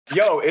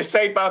Yo, it's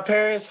Saved by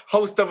Paris,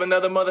 host of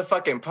another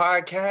motherfucking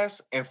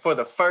podcast. And for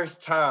the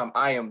first time,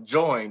 I am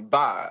joined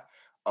by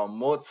a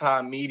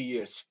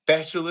multimedia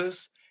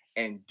specialist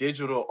and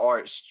digital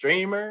art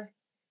streamer,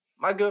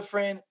 my good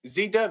friend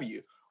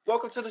ZW.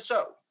 Welcome to the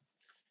show.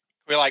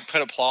 We like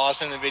put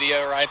applause in the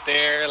video right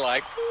there,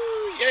 like, woo,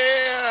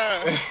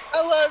 yeah,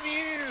 I love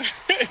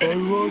you. I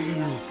love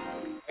you.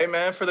 Hey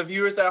man, for the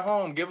viewers at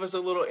home, give us a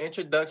little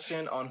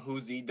introduction on who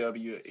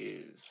ZW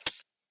is.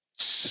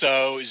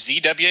 So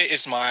ZW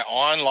is my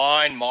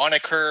online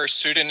moniker,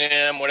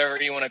 pseudonym,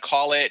 whatever you want to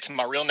call it.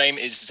 My real name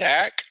is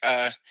Zach.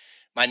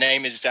 My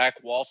name is Zach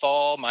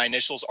Walthall. My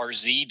initials are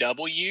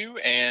ZW,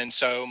 and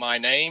so my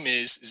name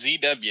is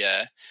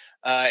ZW.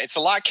 It's a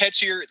lot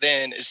catchier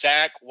than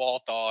Zach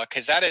Walthall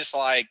because that is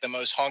like the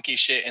most honky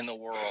shit in the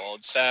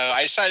world. So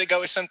I decided to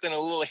go with something a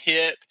little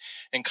hip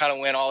and kind of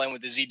went all in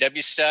with the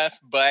ZW stuff.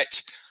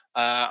 But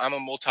I'm a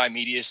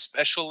multimedia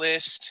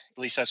specialist.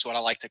 At least that's what I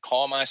like to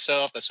call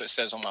myself. That's what it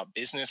says on my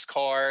business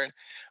card.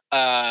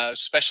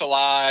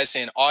 Specialize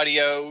in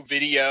audio,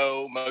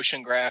 video,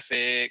 motion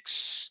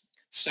graphics,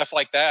 stuff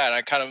like that.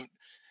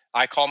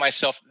 I call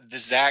myself the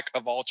Zach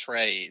of all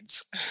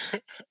trades.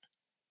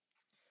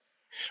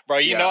 Bro,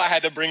 you know I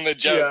had to bring the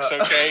jokes,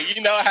 okay?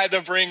 You know I had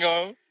to bring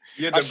them.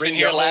 I'm sitting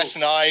here last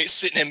night,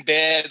 sitting in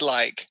bed,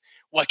 like,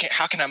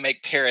 how can I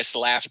make Paris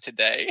laugh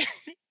today?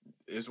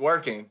 It's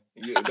working.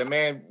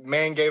 The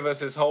man gave us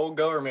his whole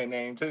government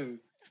name too.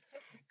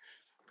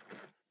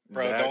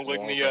 Bro, don't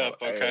look me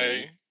up,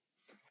 okay?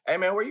 Hey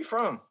man, where you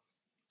from?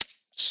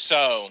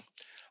 So,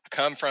 I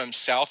come from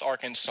South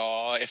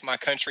Arkansas. If my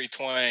country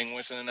twang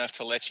wasn't enough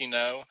to let you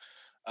know,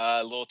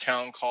 a little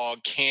town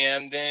called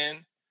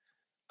Camden.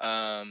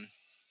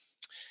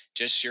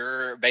 Just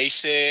your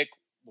basic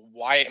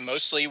white,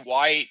 mostly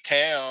white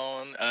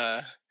town.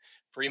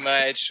 Pretty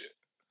much.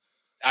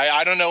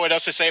 I don't know what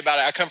else to say about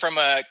it. I come from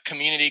a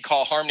community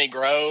called Harmony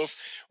Grove,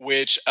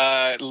 which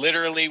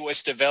literally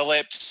was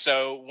developed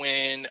so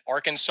when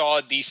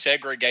Arkansas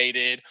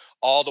desegregated,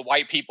 all the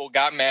white people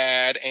got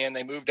mad and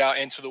they moved out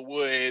into the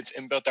woods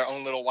and built their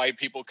own little white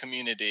people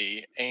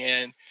community.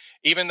 And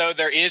even though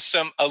there is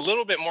a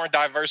little bit more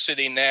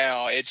diversity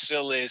now, it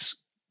still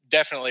is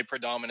definitely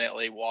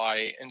predominantly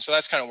white. And so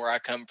that's kind of where I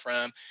come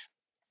from.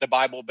 The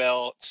Bible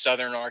Belt,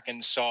 Southern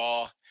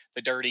Arkansas,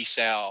 the dirty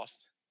South.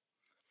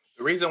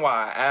 The reason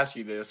why I ask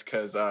you this,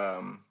 because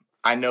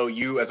I know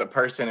you as a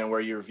person and where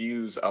your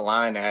views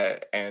align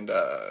at, and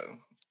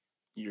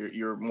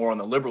you're more on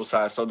the liberal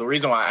side. So the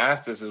reason why I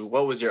asked this is,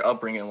 what was your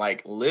upbringing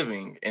like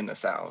living in the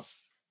South?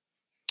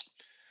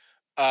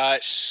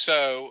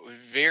 So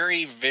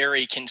very,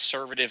 very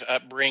conservative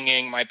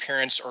upbringing. My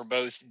parents are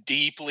both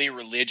deeply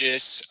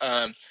religious.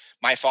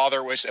 My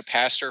father was a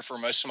pastor for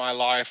most of my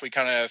life. We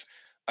kind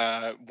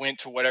of went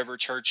to whatever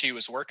church he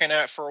was working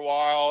at for a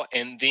while,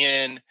 and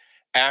then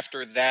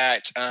after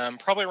that,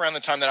 probably around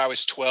the time that I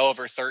was 12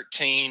 or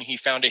 13, he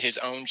founded his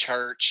own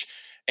church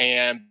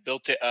and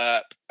built it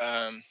up.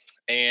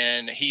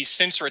 And he's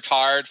since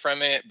retired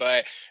from it,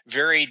 but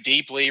very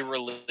deeply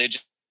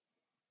religious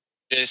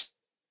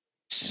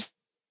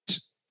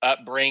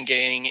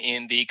upbringing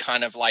in the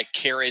kind of like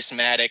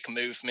charismatic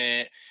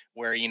movement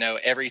where, you know,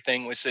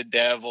 everything was the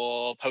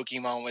devil.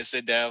 Pokemon was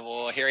the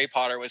devil. Harry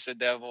Potter was the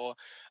devil.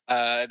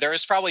 There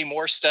was probably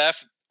more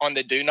stuff on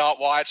the do not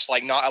watch,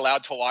 like not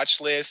allowed to watch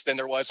list than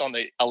there was on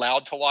the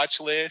allowed to watch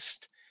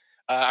list.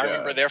 I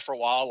remember there for a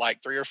while,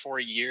 like 3 or 4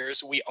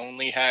 years, we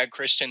only had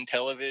Christian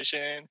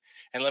television.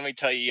 And let me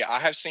tell you, I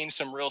have seen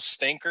some real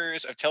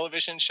stinkers of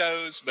television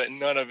shows, but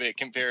none of it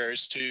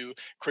compares to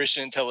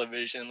Christian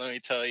television, let me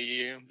tell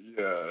you.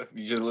 Yeah.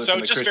 You just listen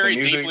to just Christian very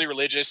music? Deeply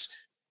religious.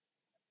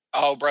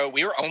 Oh, bro,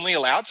 we were only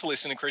allowed to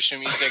listen to Christian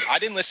music. I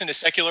didn't listen to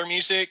secular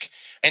music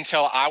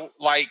until I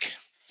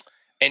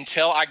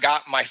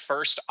got my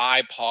first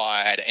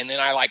iPod, and then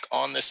I like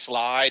on the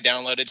sly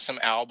downloaded some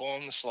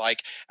albums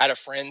like at a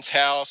friend's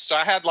house. So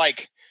I had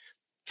like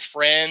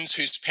friends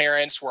whose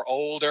parents were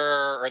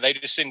older or they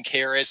just didn't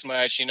care as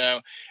much, you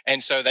know,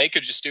 and so they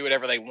could just do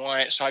whatever they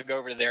want. So I'd go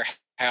over to their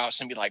house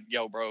and be like,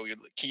 yo, bro,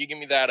 can you give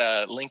me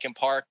that Linkin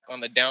Park on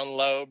the down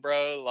low,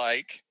 bro?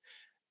 Like,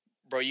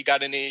 bro, you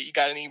got any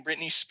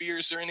Britney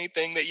Spears or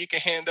anything that you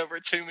can hand over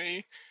to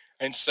me?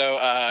 And so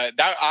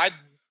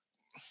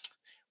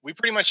we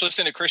pretty much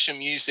listened to Christian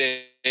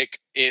music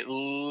at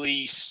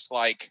least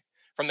like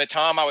from the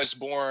time I was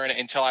born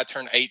until I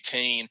turned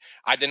 18.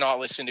 I did not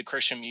listen to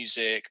Christian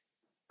music,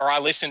 or I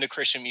listened to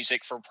Christian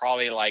music for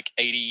probably like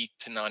 80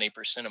 to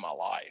 90% of my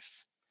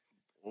life.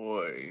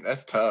 Boy,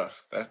 that's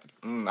tough.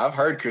 I've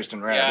heard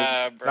Christian rap.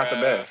 Yeah, it's not the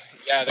best.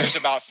 Yeah, there's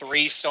about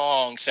 3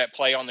 songs that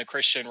play on the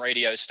Christian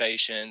radio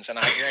stations, and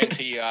I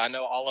guarantee you, I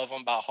know all of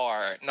them by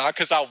heart. Not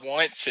because I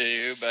want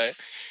to, but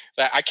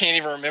I can't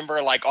even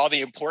remember like all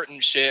the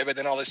important shit. But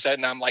then all of a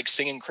sudden, I'm like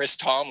singing Chris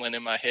Tomlin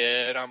in my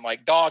head. I'm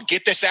like, dog,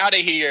 get this out of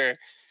here.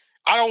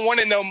 I don't want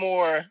it no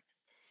more.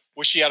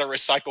 Wish you had a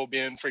recycle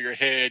bin for your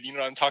head. You know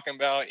what I'm talking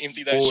about?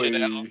 Empty that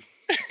shit out.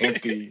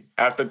 Empty.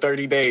 After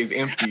 30 days,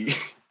 empty.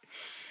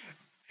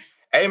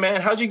 Hey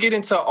man, how'd you get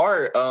into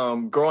art?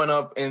 Growing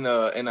up in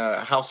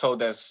a household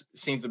that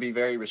seems to be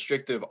very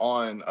restrictive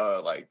on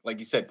like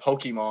you said,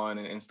 Pokemon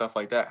and stuff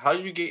like that. How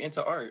did you get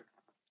into art?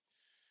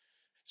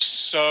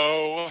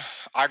 So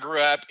I grew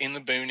up in the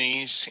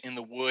boonies, in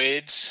the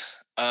woods,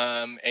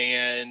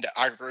 and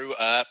I grew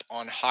up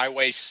on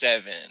Highway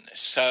 7.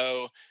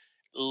 So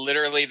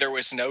literally there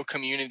was no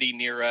community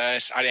near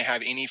us. I didn't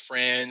have any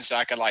friends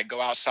I could like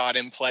go outside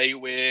and play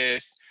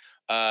with.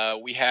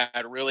 We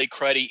had really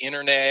cruddy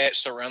internet.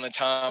 So around the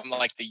time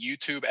like the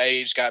YouTube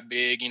age got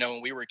big,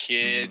 when we were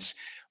Hmm. kids,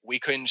 we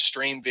couldn't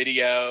stream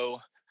video.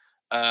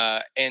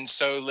 And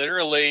so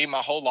literally my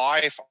whole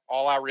life,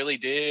 all I really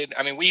did,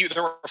 I mean,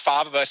 there were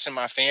five of us in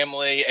my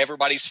family.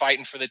 Everybody's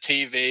fighting for the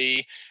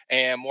TV.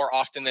 And more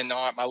often than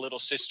not, my little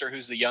sister,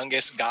 who's the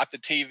youngest, got the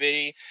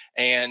TV.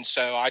 And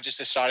so I just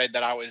decided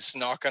that I was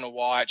not going to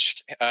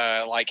watch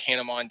like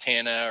Hannah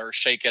Montana or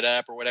Shake It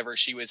Up or whatever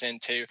she was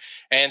into.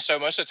 And so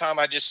most of the time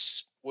I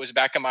just was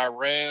back in my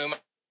room.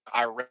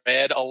 I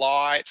read a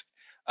lot.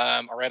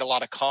 I read a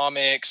lot of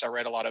comics. I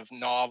read a lot of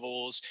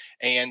novels,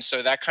 and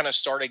so that kind of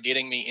started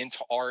getting me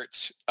into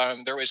art.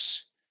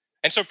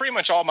 And so pretty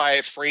much all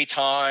my free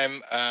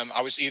time,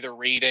 I was either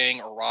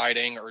reading or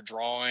writing or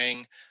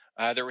drawing.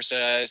 There was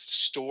a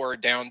store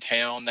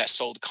downtown that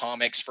sold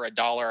comics for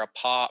 $1 a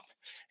pop.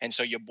 And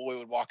so your boy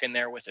would walk in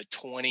there with a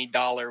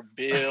 $20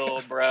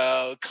 bill,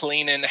 bro,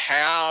 cleaning the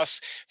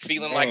house,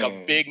 feeling like a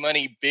Man, big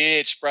money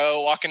bitch,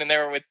 bro,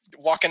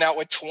 walking out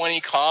with 20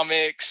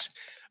 comics.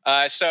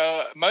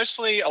 So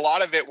mostly a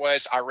lot of it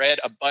was I read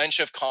a bunch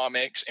of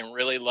comics and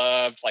really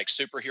loved like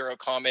superhero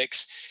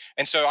comics.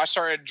 And so I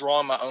started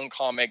drawing my own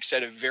comics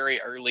at a very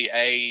early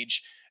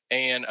age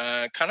and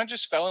kind of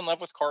just fell in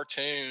love with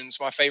cartoons.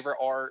 My favorite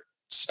art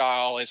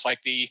style is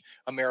like the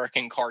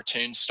American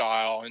cartoon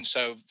style. And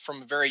so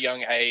from a very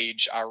young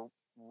age, I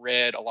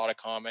read a lot of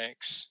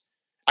comics.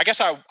 I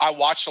guess I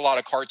watched a lot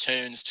of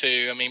cartoons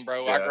too. I mean,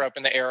 bro, I yeah, grew up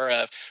in the era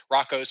of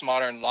Rocco's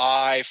Modern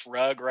Life,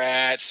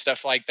 Rugrats,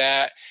 stuff like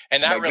that.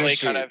 And that that good really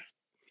kind shit. of,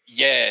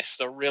 yes,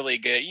 they're really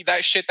good.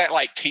 That shit that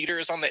like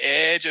teeters on the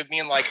edge of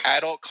being like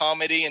adult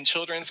comedy and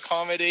children's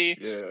comedy.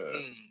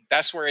 Yeah.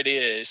 That's where it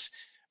is.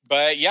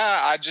 But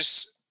yeah, I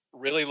just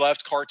really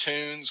loved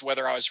cartoons,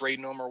 whether I was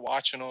reading them or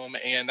watching them.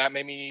 And that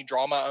made me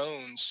draw my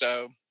own.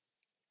 So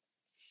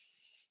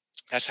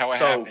that's how it So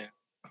happened.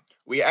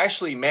 we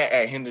actually met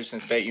at Henderson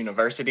State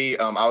University.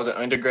 I was an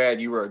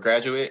undergrad, you were a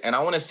graduate, and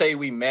I want to say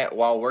we met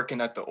while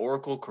working at the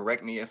Oracle.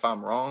 Correct me if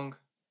I'm wrong.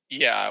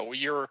 Yeah, well,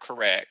 you're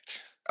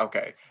correct.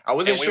 Okay, I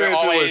wasn't And sure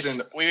if it was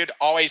in. we would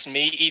always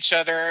meet each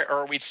other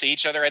or we'd see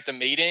each other at the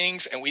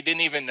meetings and we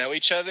didn't even know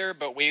each other,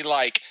 but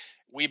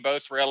we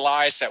both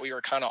realized that we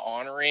were kind of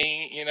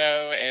ornery,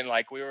 and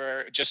like we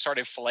were just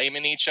started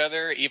flaming each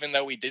other even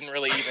though we didn't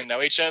really even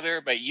know each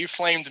other, but you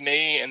flamed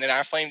me and then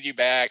I flamed you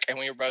back and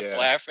we were both Yeah,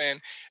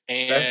 laughing,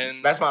 that's and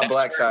that's my that's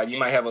black where side. You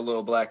might have a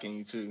little black in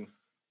you too.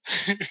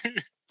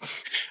 it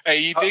Hey,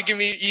 you did give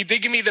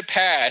me the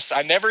pass.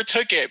 I never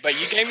took it, but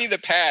you gave me the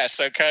pass,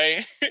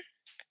 okay?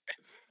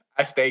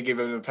 I stay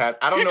giving the pass.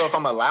 I don't know if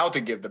I'm allowed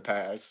to give the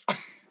pass.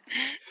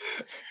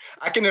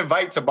 I can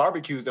invite to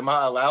barbecues. Am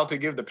I allowed to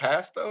give the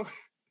pass though?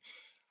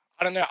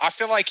 I don't know. I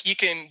feel like you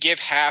can give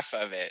half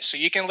of it. So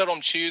you can let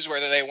them choose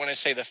whether they want to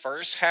say the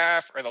first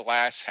half or the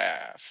last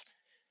half.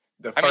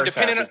 The I mean, first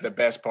half is the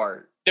best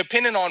part.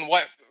 depending on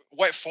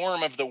what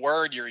form of the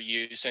word you're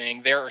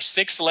using, there are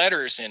six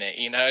letters in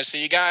it. So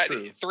you got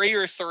True, three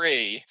or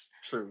three.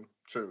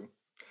 true.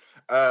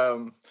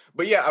 Um,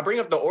 but yeah, I bring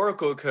up the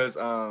Oracle because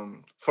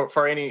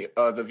for any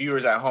the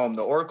viewers at home,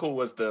 the Oracle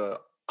was the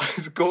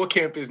school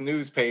campus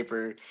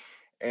newspaper,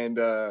 and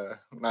I'm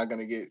not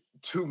gonna get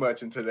too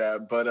much into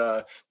that.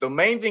 But the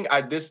main thing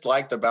I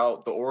disliked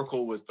about the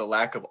Oracle was the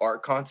lack of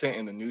art content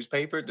in the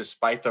newspaper,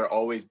 despite there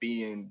always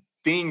being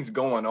things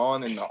going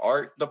on in the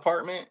art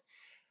department.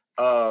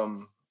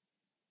 Um,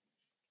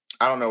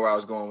 I don't know where I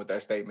was going with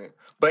that statement,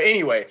 but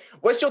anyway,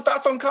 what's your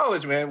thoughts on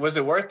college, man? Was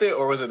it worth it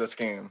or was it a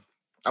scam?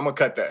 I'm gonna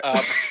cut that.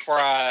 Before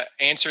I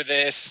answer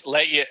this,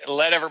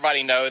 let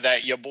everybody know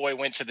that your boy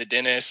went to the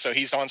dentist, so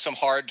he's on some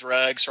hard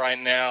drugs right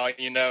now.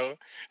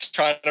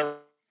 Trying to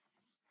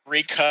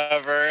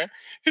recover.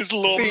 His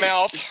little See,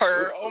 mouth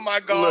hurt. Oh my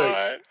look,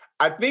 god.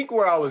 I think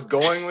where I was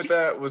going with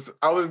that was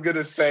I was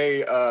gonna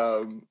say,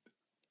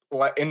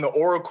 like in the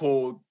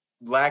Oracle,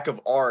 lack of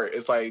art.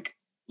 It's like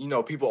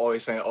people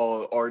always saying,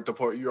 "Oh, art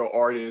depart, you're an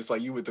artist,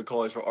 like you went to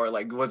college for art."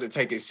 Like, wasn't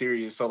taken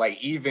serious. So,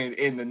 like, even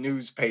in the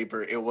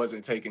newspaper, it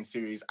wasn't taken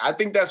serious. I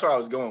think that's where I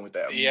was going with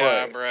that.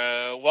 Yeah, But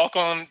bro.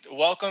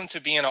 Welcome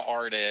to being an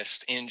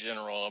artist in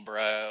general,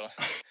 bro.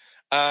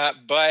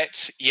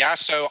 But yeah,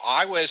 so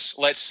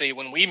let's see,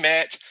 when we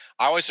met,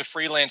 I was a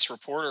freelance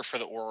reporter for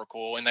the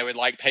Oracle and they would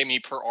like pay me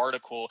per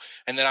article.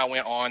 And then I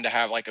went on to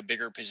have like a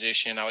bigger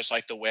position. I was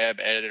like the web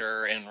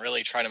editor and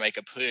really trying to make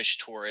a push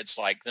towards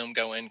like them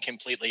going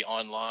completely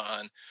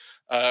online,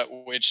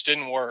 which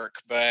didn't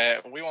work,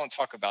 but we won't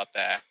talk about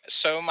that.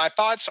 So, my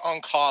thoughts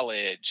on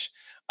college.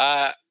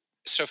 Uh,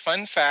 so,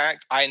 fun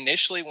fact, I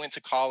initially went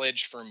to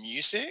college for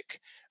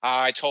music.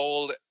 I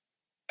told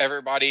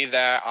everybody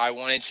that I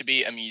wanted to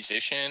be a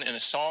musician and a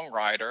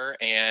songwriter,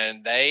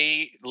 and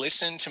they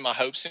listened to my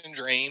hopes and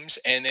dreams,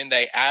 and then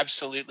they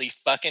absolutely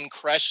fucking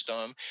crushed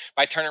them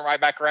by turning right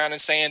back around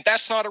and saying,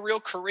 "That's not a real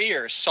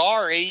career.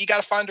 Sorry, you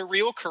got to find a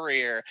real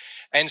career."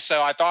 And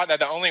so I thought that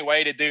the only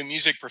way to do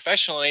music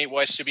professionally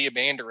was to be a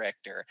band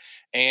director.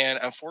 And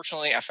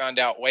unfortunately, I found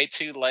out way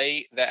too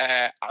late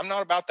that I'm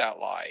not about that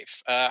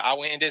life. I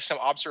went and did some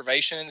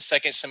observations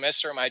second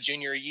semester of my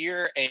junior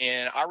year,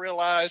 and I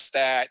realized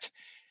that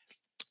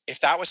if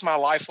that was my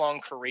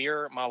lifelong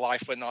career, my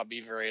life would not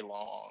be very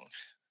long.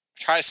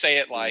 Try to say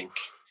it like Oof.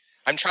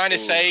 I'm trying to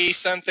say Oof.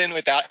 something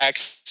without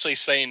actually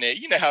saying it.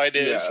 You know how it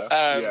is.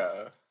 Yeah.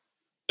 Yeah.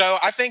 So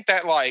I think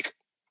that like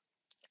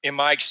in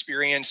my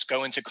experience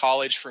going to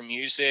college for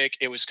music,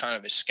 it was kind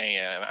of a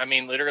scam. I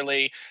mean,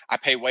 literally, I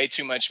pay way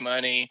too much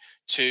money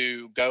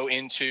to go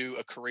into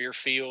a career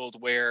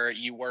field where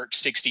you work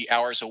 60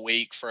 hours a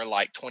week for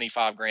like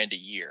 25 grand a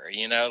year.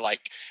 You know,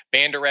 like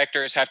band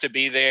directors have to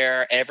be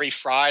there every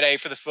Friday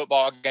for the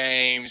football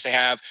games. They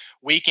have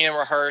weekend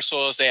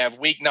rehearsals, they have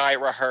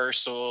weeknight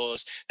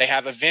rehearsals, they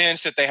have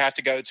events that they have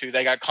to go to,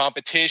 they got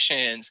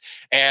competitions.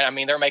 And I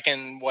mean, they're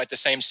making what the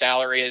same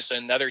salary as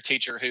another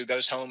teacher who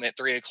goes home at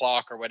 3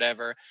 o'clock or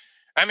whatever.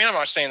 I mean, I'm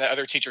not saying that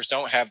other teachers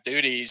don't have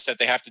duties that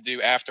they have to do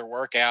after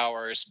work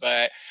hours,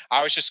 but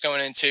I was just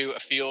going into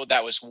a field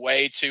that was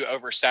way too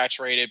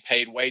oversaturated,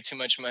 paid way too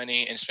much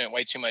money, and spent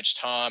way too much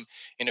time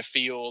in a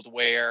field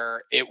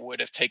where it would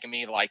have taken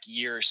me like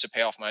years to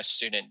pay off my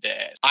student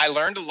debt. I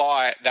learned a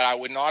lot that I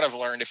would not have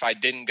learned if I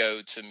didn't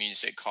go to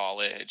music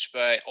college,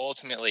 but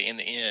ultimately, in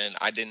the end,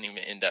 I didn't even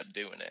end up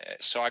doing it.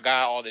 So I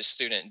got all this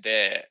student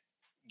debt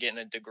getting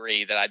a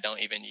degree that I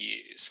don't even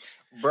use.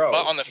 But Bro,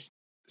 on the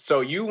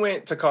so you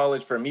went to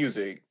college for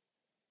music,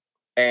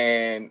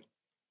 and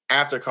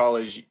after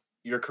college,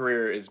 your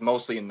career is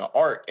mostly in the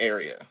art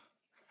area.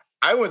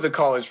 I went to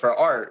college for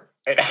art,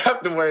 and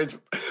afterwards,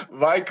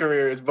 my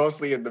career is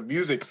mostly in the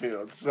music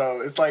field. So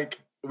it's like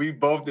we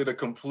both did a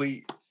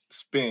complete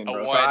spin, a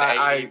bro. So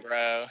 180,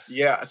 bro.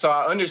 yeah. So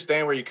I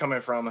understand where you're coming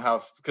from.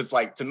 How, because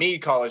like to me,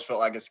 college felt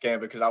like a scam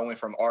because I went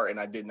from art and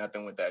I did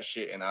nothing with that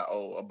shit, and I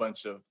owe a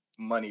bunch of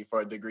money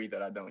for a degree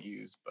that I don't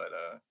use. But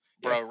yeah.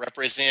 Bro,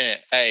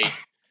 represent. Hey,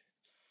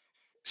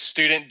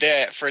 student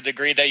debt for a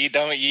degree that you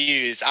don't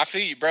use. I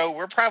feel you, bro.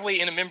 We're probably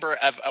in a member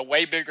of a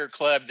way bigger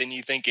club than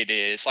you think it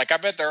is. Like, I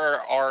bet there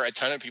are a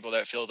ton of people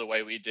that feel the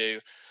way we do.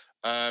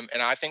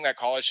 And I think that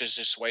college is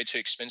just way too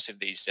expensive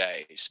these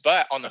days.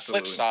 But on the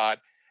flip Absolutely. side,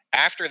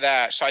 after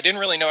that, so I didn't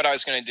really know what I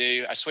was going to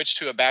do. I switched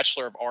to a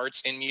Bachelor of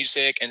Arts in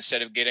music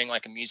instead of getting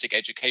like a music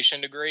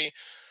education degree.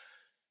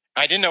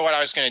 I didn't know what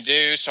I was going to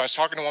do. So I was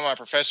talking to one of my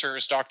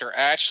professors, Dr.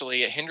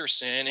 Ashley at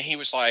Henderson, and he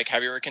was like,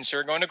 "Have you ever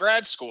considered going to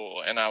grad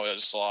school?" And I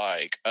was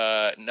like,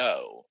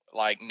 no,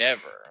 like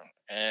never.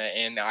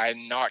 And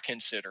I'm not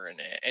considering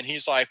it. And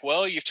he's like,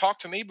 "Well, you've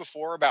talked to me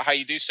before about how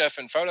you do stuff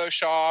in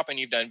Photoshop and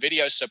you've done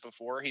video stuff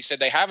before." He said,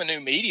 "They have a new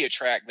media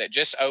track that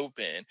just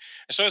opened."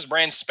 And so it's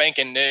brand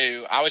spanking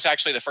new. I was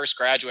actually the first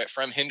graduate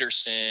from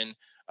Henderson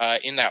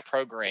in that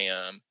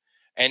program.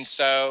 And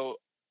so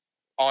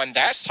on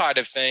that side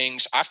of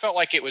things, I felt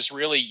like it was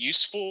really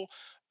useful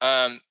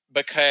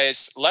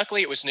because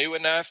luckily it was new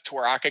enough to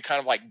where I could kind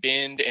of like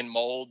bend and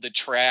mold the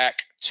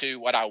track to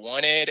what I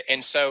wanted.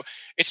 And so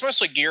it's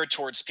mostly geared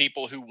towards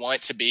people who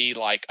want to be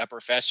like a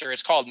professor.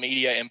 It's called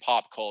media and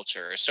pop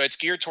culture. So it's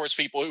geared towards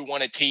people who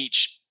want to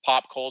teach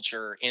pop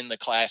culture in the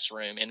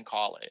classroom in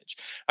college.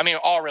 I mean,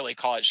 all really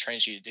college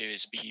trains you to do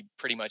is be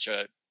pretty much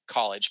a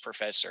college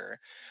professor.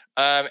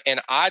 And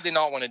I did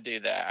not want to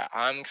do that.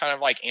 I'm kind of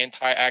like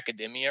anti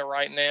academia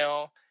right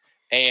now.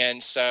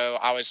 And so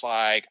I was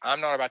like,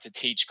 I'm not about to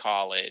teach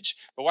college.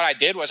 But what I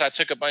did was I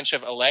took a bunch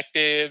of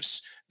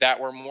electives that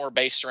were more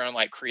based around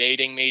like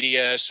creating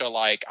media. So,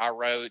 like, I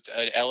wrote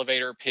an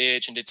elevator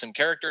pitch and did some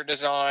character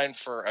design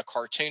for a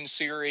cartoon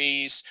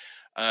series.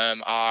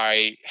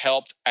 I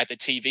helped at the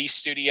TV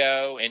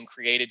studio and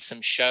created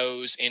some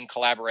shows in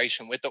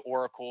collaboration with the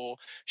Oracle,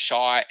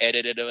 shot,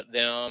 edited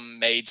them,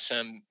 made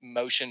some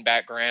motion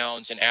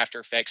backgrounds and After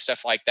Effects,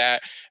 stuff like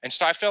that. And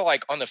so I feel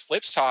like on the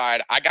flip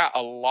side, I got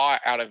a lot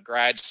out of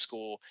grad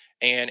school,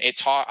 and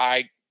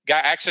I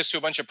got access to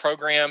a bunch of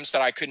programs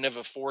that I couldn't have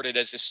afforded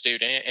as a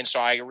student. And so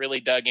I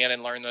really dug in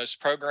and learned those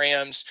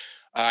programs.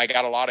 I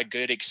got a lot of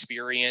good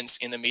experience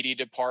in the media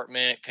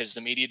department because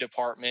the media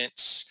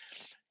department's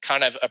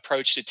kind of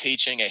approach to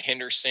teaching at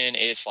Henderson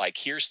is like,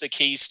 here's the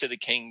keys to the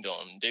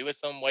kingdom, do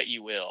with them what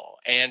you will.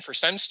 And for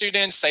some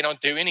students, they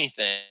don't do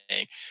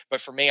anything.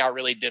 But for me, I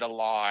really did a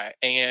lot.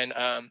 And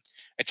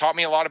it taught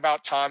me a lot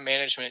about time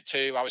management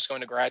too. I was going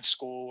to grad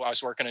school. I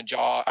was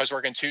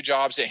working two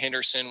jobs at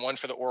Henderson, one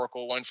for the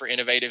Oracle, one for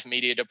innovative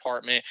media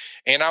department.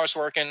 And I was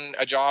working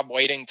a job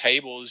waiting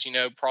tables,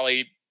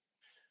 probably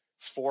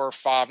 4 or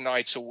 5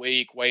 nights a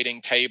week waiting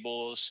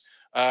tables.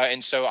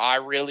 And so I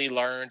really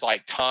learned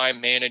like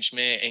time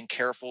management and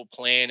careful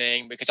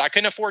planning because I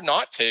couldn't afford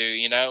not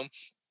to.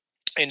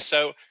 And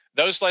so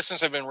those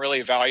lessons have been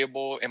really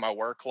valuable in my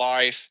work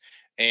life.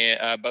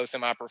 and both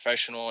in my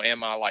professional and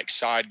my like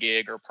side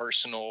gig or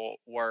personal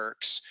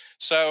works.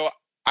 So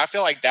I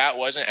feel like that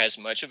wasn't as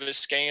much of a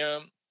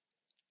scam,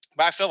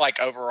 but I feel like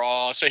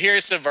overall, so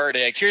here's the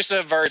verdict. Here's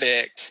the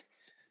verdict.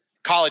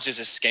 College is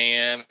a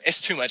scam.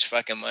 It's too much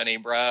fucking money,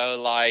 bro.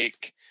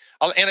 Like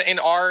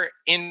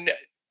in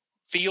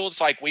fields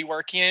like we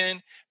work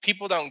in,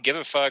 people don't give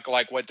a fuck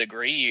like what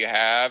degree you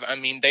have. I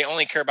mean, they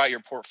only care about your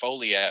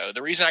portfolio.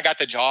 The reason I got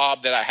the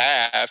job that I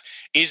have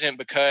isn't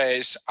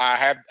because I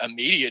have a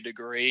media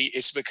degree.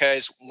 It's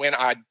because when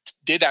I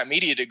did that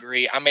media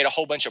degree, I made a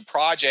whole bunch of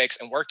projects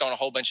and worked on a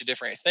whole bunch of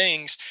different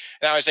things.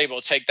 And I was able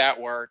to take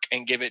that work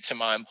and give it to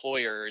my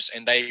employers,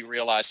 and they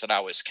realized that I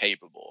was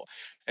capable.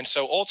 And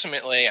so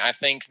ultimately, I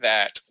think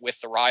that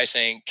with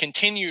the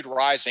continued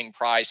rising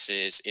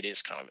prices, it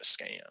is kind of a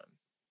scam.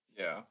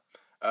 Yeah.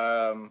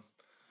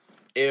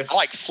 I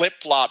like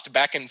flip-flopped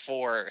back and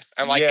forth.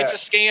 I'm like, it's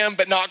a scam,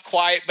 but not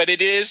quite, but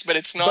it is, but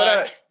it's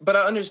not. But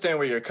I understand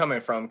where you're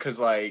coming from, because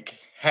like,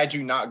 had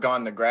you not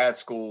gone to grad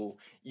school,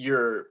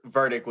 your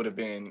verdict would have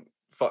been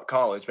fuck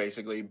college,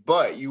 basically.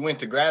 But you went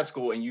to grad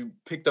school and you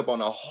picked up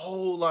on a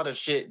whole lot of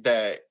shit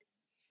that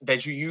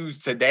you use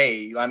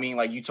today. I mean,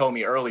 like you told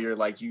me earlier,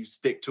 like you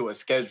stick to a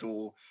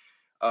schedule.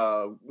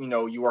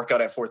 You work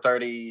out at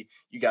 4:30.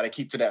 You got to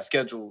keep to that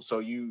schedule. So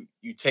you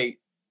take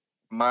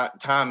my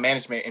time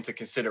management into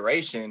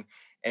consideration.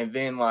 And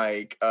then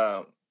like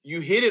you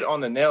hit it on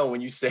the nail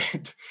when you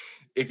said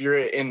if you're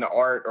in the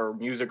art or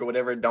music or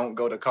whatever, don't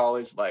go to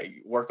college, like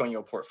work on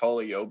your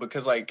portfolio,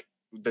 because like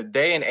the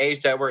day and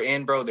age that we're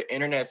in, bro, the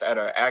internet's at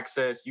our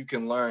access. You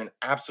can learn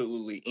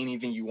absolutely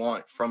anything you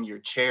want from your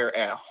chair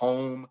at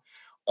home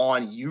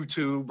on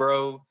YouTube,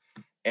 bro.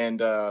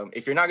 And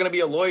if you're not going to be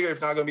a lawyer, if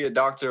you're not going to be a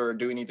doctor or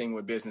do anything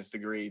with business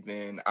degree,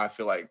 then I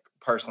feel like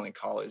personally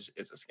college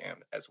is a scam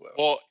as well.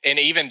 Well, and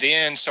even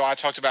then, so I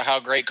talked about how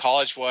great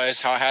college was,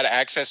 how I had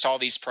access to all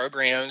these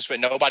programs, but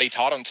nobody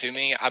taught them to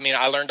me. I mean,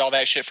 I learned all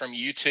that shit from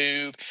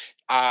YouTube.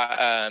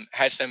 I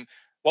had some.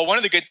 Well, one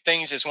of the good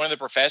things is one of the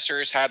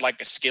professors had like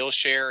a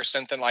Skillshare or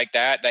something like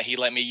that he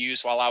let me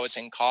use while I was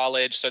in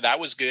college. So that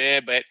was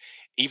good. But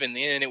even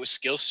then, it was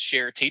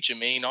Skillshare teaching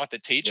me, not the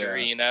teacher,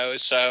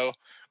 So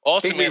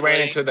ultimately, I think we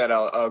ran into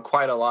that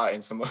quite a lot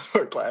in some of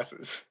our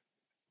classes.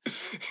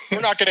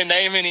 We're not going to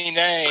name any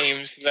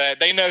names,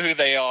 but they know who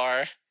they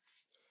are.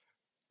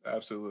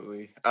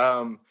 Absolutely.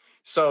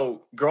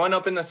 So growing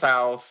up in the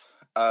South,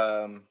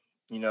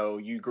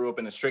 you grew up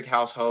in a strict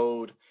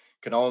household,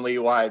 could only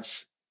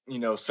watch,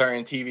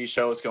 certain TV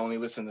shows, can only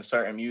listen to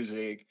certain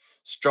music,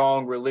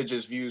 strong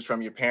religious views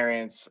from your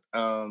parents.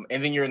 And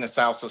then you're in the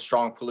South, so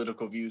strong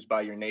political views by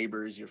your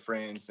neighbors, your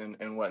friends,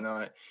 and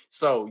whatnot.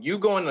 So you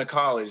going to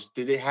college,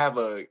 did it have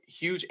a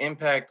huge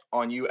impact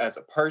on you as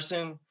a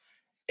person?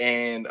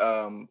 And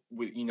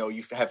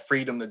you have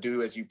freedom to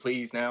do as you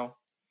please now?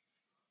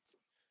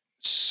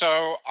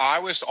 So I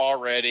was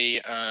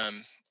already,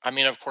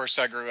 of course,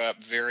 I grew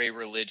up very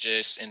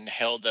religious and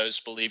held those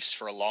beliefs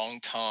for a long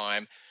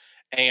time.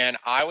 And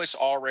I was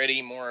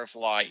already more of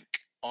like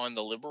on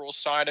the liberal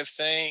side of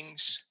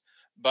things.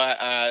 But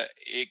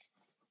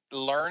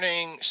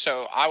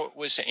so I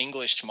was an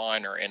English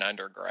minor in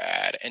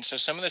undergrad. And so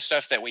some of the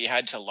stuff that we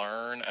had to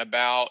learn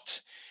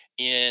about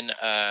in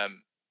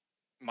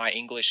my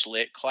English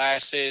lit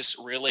classes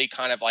really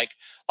kind of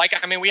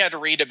we had to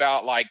read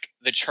about like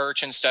the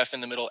church and stuff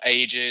in the Middle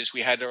Ages.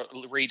 We had to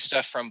read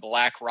stuff from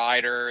Black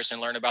writers and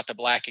learn about the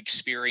Black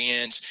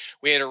experience.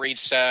 We had to read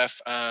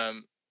stuff,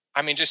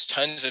 just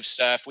tons of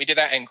stuff. We did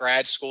that in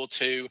grad school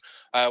too.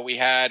 We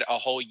had a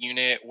whole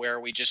unit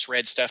where we just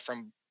read stuff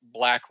from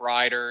Black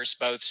writers,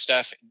 both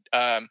stuff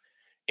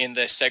in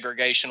the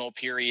segregational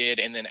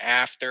period and then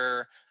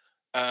after.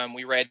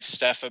 We read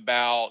stuff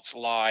about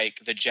like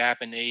the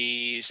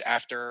Japanese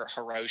after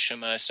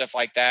Hiroshima, stuff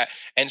like that.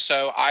 And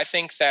so I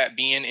think that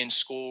being in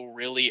school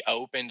really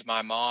opened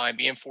my mind.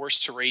 Being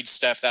forced to read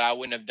stuff that I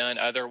wouldn't have done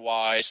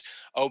otherwise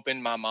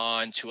opened my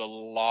mind to a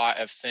lot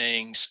of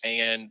things.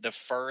 And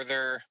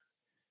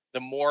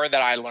the more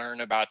that I learn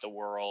about the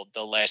world,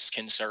 the less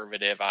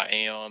conservative I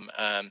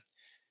am.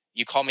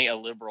 You called me a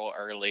liberal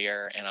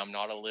earlier, and I'm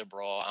not a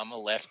liberal. I'm a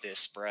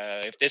leftist,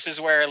 bro. If this is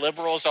where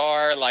liberals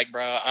are, like,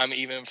 bro, I'm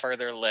even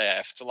further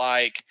left.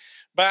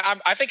 But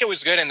I think it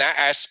was good in that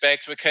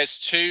aspect because,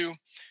 too,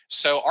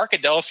 so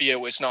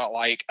Arkadelphia was not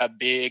like a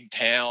big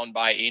town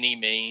by any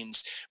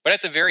means. But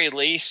at the very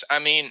least,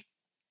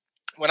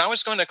 when I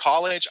was going to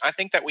college, I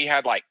think that we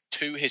had like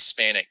 2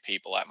 Hispanic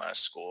people at my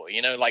school.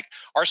 Like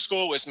our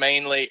school was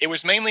mainly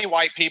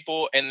white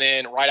people. And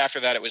then right after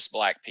that, it was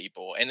Black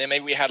people. And then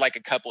maybe we had like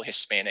a couple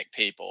Hispanic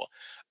people.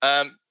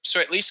 So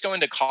at least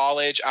going to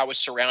college, I was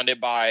surrounded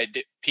by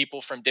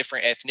people from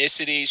different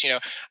ethnicities.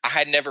 I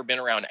had never been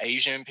around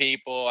Asian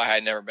people. I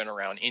had never been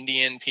around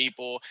Indian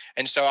people.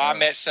 And so I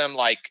met some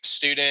like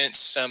students,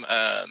 some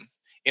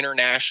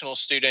international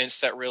students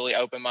that really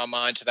opened my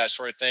mind to that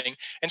sort of thing.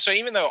 And so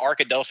even though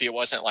Arkadelphia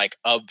wasn't like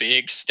a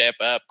big step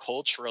up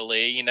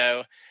culturally,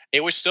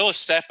 it was still a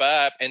step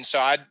up. And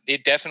so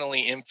it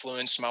definitely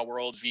influenced my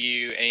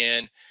worldview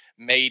and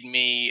made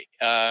me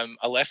a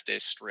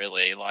leftist,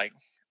 really. Like,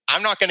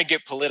 I'm not going to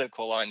get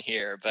political on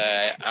here,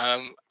 but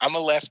I'm a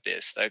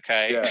leftist,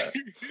 okay?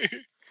 Yeah.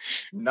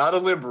 Not a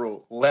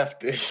liberal,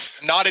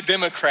 leftist. Not a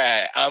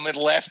Democrat. I'm a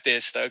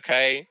leftist,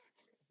 okay?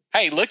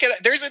 Hey, look at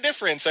it. There's a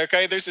difference,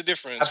 okay? There's a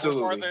difference.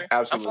 Absolutely. I'm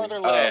Absolutely. farther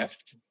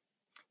left.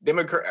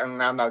 Democrat. I'm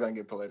not going to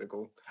get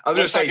political. I was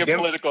Let's going not to get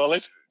say political.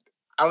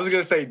 I was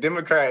going to say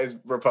Democrat is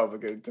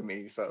Republican to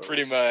me. So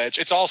pretty much.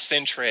 It's all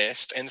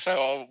centrist. And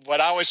so what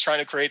I was trying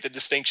to create the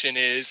distinction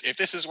is, if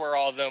this is where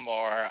all of them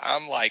are,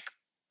 I'm like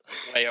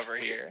way over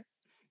here.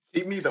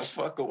 Keep me the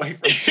fuck away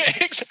from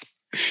me.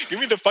 Give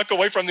me the fuck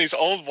away from these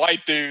old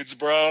white dudes,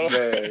 bro.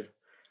 Man.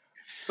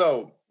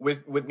 So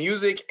with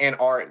music and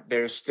art,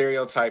 there's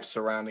stereotypes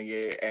surrounding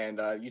it, and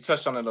you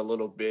touched on it a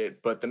little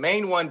bit, but the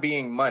main one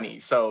being money.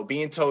 So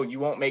being told you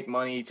won't make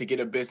money to get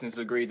a business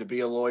degree, to be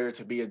a lawyer,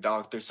 to be a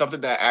doctor,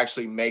 something that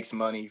actually makes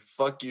money.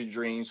 Fuck your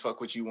dreams, fuck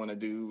what you want to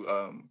do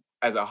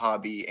as a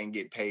hobby and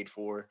get paid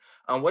for.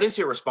 What is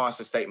your response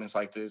to statements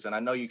like this? And I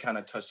know you kind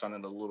of touched on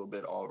it a little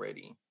bit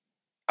already.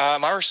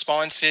 My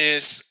response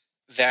is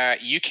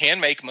that you can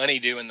make money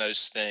doing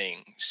those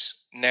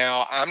things.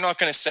 Now, I'm not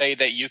going to say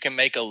that you can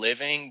make a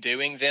living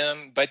doing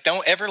them, but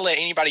don't ever let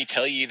anybody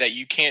tell you that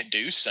you can't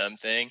do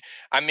something.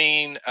 I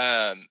mean,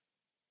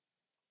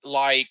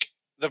 like,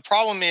 the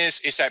problem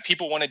is that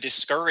people want to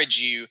discourage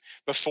you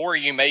before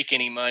you make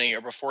any money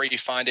or before you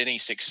find any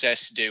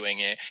success doing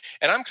it.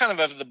 And I'm kind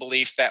of the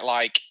belief that,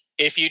 like,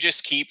 if you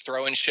just keep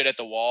throwing shit at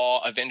the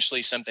wall,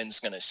 eventually something's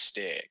going to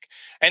stick.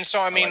 And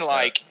so, I mean,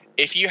 like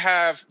if you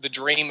have the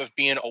dream of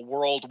being a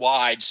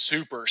worldwide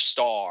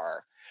superstar,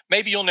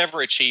 maybe you'll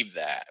never achieve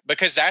that,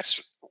 because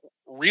that's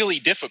really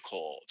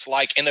difficult.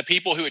 Like, and the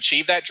people who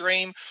achieve that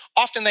dream,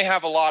 often they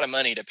have a lot of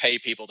money to pay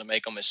people to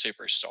make them a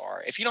superstar.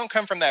 If you don't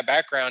come from that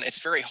background,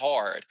 it's very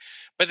hard.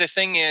 But the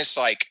thing is,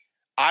 like,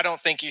 I don't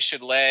think you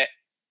should let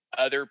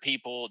other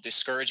people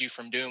discourage you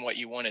from doing what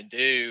you want to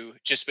do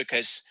just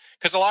because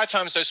a lot of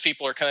times those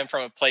people are coming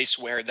from a place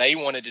where they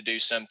wanted to do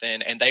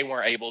something and they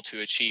weren't able to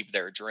achieve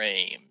their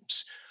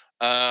dreams.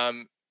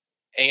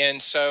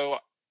 And so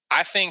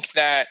I think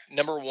that,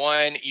 number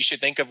one, you should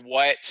think of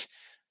what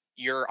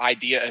your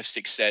idea of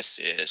success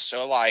is.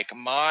 So, like,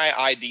 my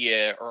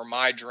idea or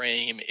my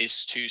dream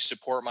is to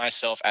support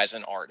myself as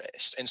an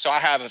artist. And so I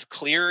have a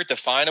clear,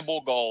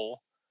 definable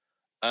goal.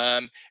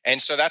 And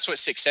so that's what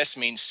success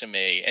means to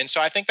me. And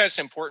so I think that's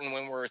important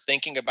when we're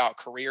thinking about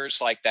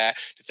careers like that,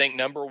 to think,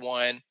 number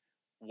one,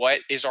 what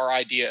is our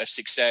idea of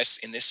success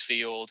in this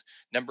field?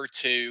 Number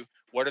two,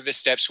 what are the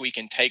steps we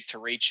can take to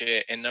reach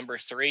it? And number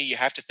three, you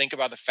have to think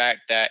about the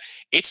fact that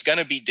it's going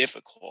to be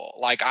difficult.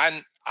 Like,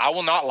 I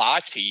will not lie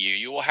to you.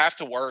 You will have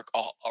to work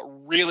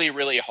really,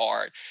 really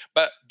hard.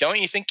 But don't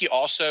you think you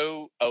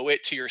also owe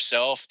it to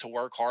yourself to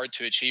work hard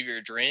to achieve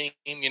your dream?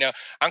 You know,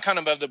 I'm kind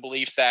of the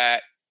belief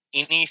that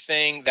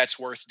anything that's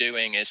worth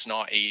doing is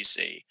not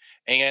easy.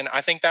 And I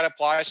think that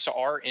applies to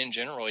art in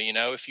general. You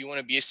know, if you want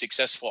to be a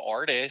successful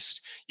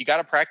artist, you got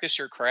to practice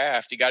your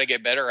craft, you got to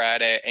get better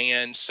at it.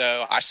 And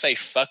so I say,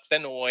 fuck the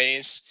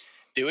noise.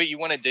 Do what you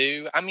want to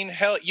do. I mean,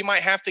 hell, you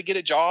might have to get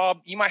a job.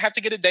 You might have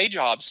to get a day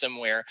job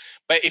somewhere.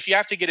 But if you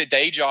have to get a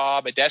day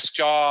job, a desk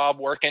job,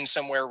 working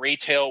somewhere,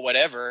 retail,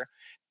 whatever,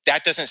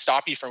 that doesn't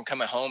stop you from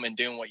coming home and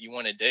doing what you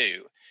want to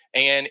do.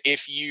 And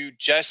if you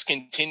just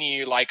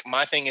continue, like,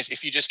 my thing is,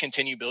 if you just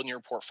continue building your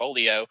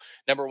portfolio,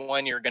 number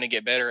one, you're going to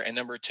get better. And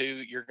number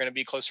two, you're going to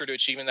be closer to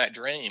achieving that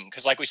dream.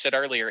 Because like we said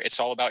earlier, it's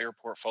all about your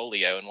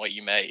portfolio and what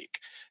you make.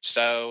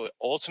 So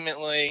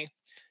ultimately,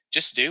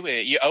 just do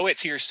it. You owe it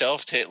to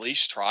yourself to at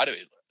least try to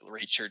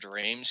reach your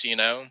dreams, you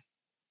know?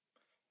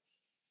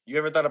 You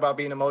ever thought about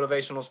being a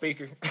motivational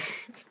speaker?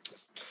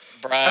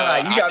 Bro,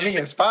 you got me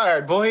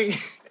inspired, boy.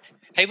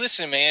 Hey,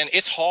 listen, man,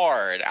 it's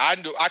hard. I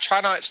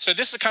try not. So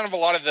this is kind of a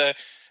lot of the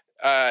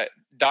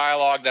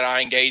dialogue that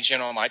I engage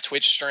in on my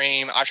Twitch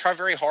stream. I try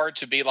very hard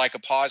to be like a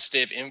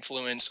positive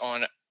influence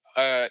on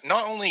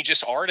not only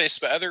just artists,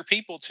 but other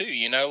people too.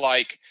 You know,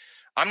 like,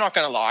 I'm not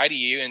going to lie to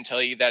you and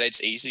tell you that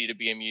it's easy to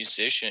be a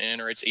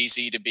musician or it's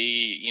easy to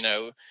be, you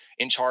know,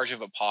 in charge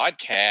of a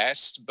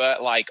podcast.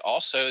 But, like,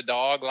 also,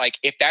 dog, like,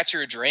 if that's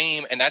your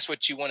dream and that's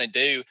what you want to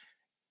do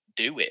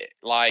it.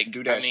 Like,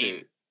 do that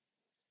shit.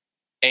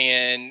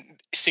 And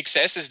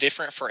success is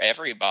different for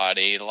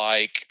everybody.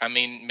 Like, I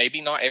mean,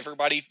 maybe not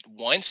everybody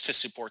wants to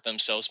support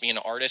themselves being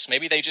an artist.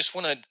 Maybe they just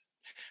want to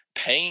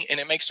paint and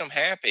it makes them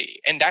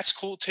happy. And that's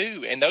cool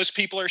too. And those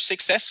people are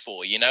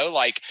successful, you know,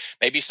 like,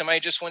 maybe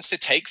somebody just wants to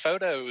take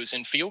photos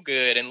and feel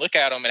good and look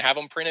at them and have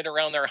them printed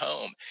around their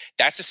home.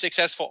 That's a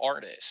successful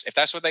artist. If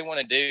that's what they want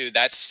to do,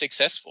 that's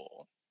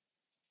successful.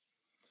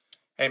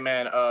 Hey,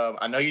 man,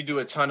 I know you do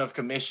a ton of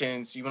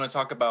commissions. You want to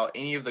talk about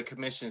any of the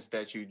commissions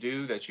that you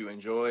do that you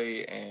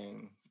enjoy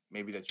and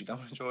maybe that you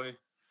don't enjoy?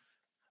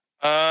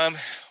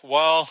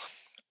 Well,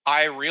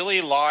 I really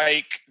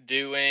like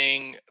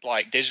doing,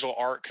 like, digital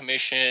art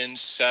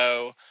commissions.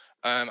 So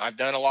I've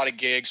done a lot of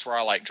gigs where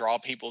I, like, draw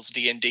people's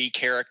D&D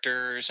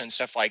characters and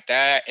stuff like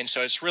that. And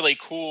so it's really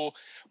cool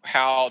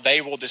how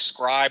they will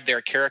describe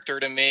their character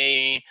to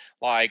me,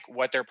 like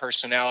what their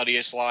personality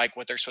is like,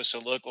 what they're supposed to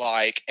look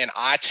like, and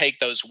I take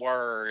those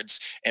words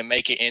and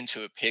make it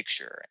into a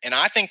picture. And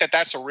I think that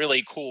that's a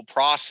really cool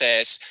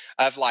process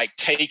of like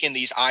taking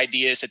these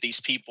ideas that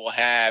these people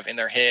have in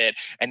their head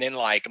and then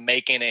like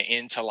making it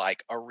into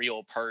like a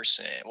real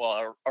person.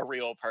 Well, a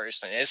real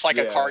person. It's like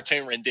a Yeah.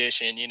 cartoon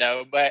rendition, you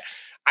know, but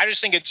I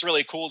just think it's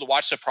really cool to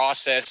watch the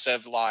process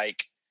of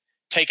like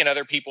taking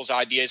other people's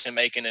ideas and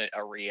making it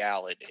a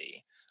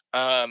reality.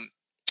 Um,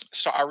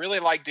 so I really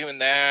like doing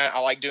that. I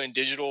like doing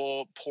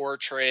digital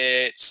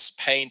portraits,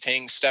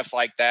 paintings, stuff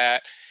like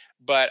that.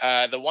 But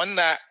the ones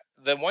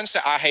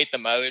that I hate the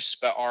most,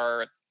 but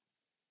are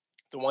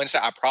the ones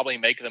that I probably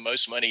make the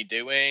most money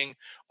doing,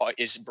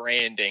 is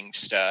branding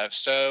stuff.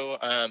 So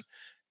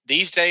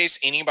these days,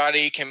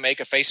 anybody can make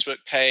a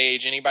Facebook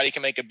page, anybody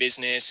can make a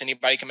business,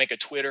 anybody can make a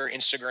Twitter,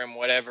 Instagram,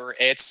 whatever,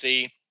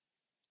 Etsy.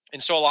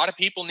 And so a lot of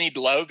people need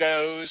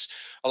logos.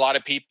 A lot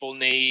of people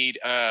need,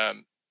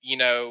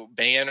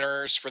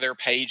 banners for their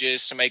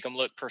pages to make them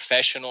look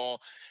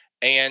professional.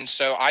 And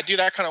so I do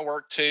that kind of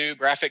work too,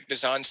 graphic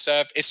design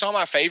stuff. It's not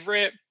my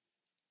favorite,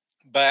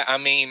 but I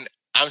mean,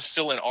 I'm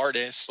still an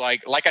artist.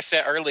 Like I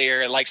said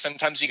earlier, like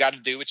sometimes you got to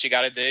do what you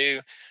got to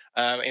do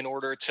in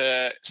order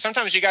to.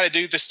 Sometimes you got to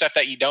do the stuff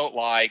that you don't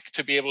like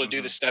to be able to do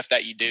the Hmm. stuff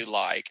that you do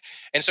like.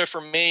 And so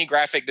for me,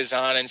 graphic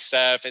design and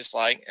stuff is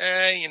like,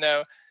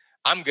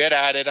 I'm good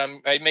at it.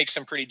 I make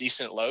some pretty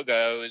decent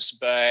logos,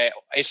 but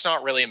it's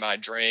not really my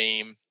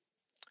dream.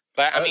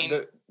 But I mean,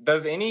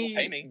 Does people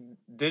pay any me.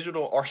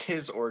 digital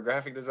artist or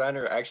graphic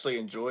designer actually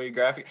enjoy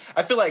graphic?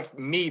 I feel like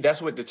me,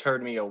 that's what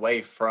deterred me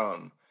away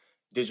from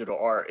digital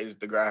art is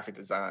the graphic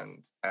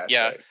design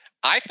Yeah. aspect.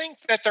 I think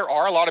that there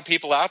are a lot of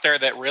people out there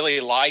that really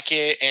like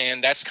it,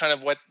 and that's kind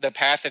of what the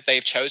path that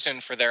they've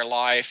chosen for their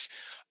life.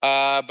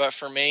 But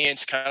for me,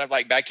 it's kind of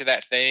like back to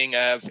that thing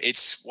of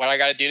it's what I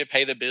got to do to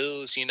pay the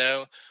bills, you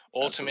know.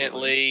 Absolutely.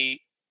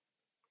 Ultimately,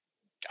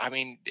 I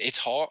mean, it's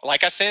hard.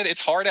 Like I said, it's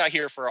hard out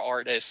here for an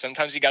artist.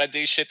 Sometimes you got to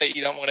do shit that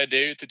you don't want to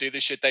do the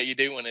shit that you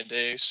do want to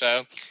do.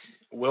 So,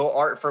 Will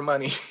art for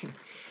money.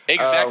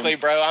 exactly, um,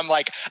 bro. I'm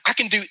like, I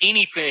can do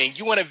anything.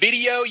 You want a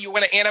video? You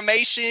want an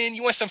animation?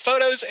 You want some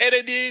photos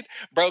edited?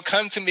 Bro,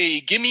 come to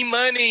me. Give me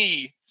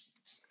money.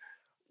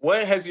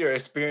 what has your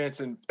experience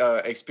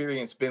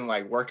been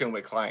like working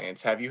with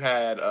clients? Have you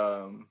had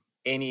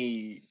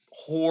any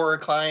horror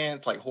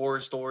clients, like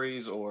horror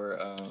stories, or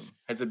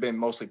has it been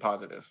mostly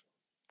positive?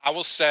 I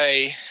will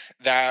say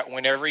that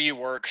whenever you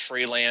work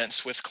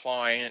freelance with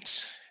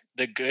clients,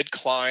 the good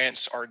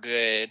clients are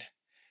good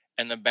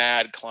and the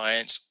bad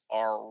clients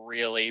are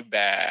really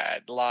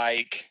bad.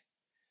 Like,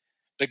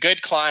 the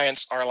good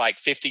clients are like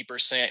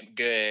 50%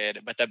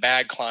 good, but the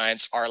bad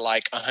clients are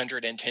like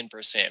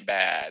 110%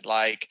 bad.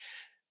 Like,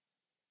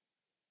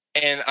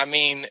 and I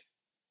mean,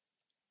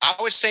 I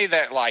would say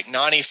that like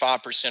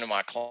 95% of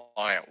my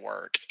client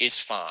work is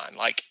fine.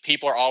 Like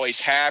people are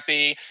always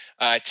happy,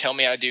 tell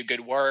me I do good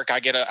work. I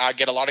get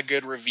a lot of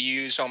good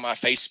reviews on my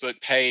Facebook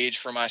page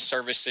for my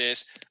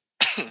services.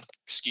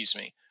 Excuse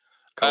me.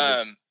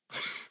 COVID. Um,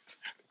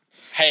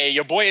 hey,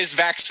 your boy is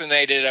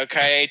vaccinated,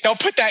 okay? Don't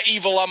put that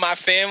evil on my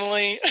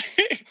family.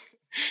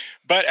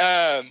 But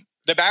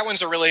the bad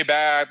ones are really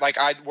bad. Like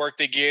I worked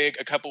a gig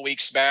a couple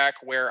weeks back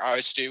where I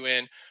was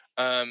doing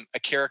a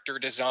character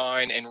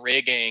design and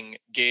rigging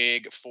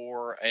gig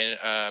for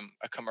a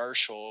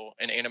commercial,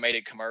 an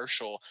animated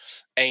commercial,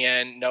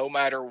 and no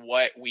matter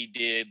what we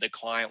did, the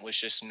client was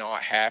just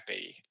not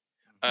happy.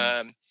 Mhm.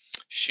 Um,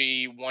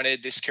 she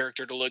wanted this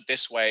character to look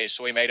this way,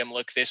 so we made him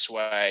look this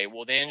way.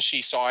 Well, then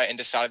she saw it and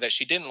decided that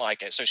she didn't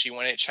like it, so she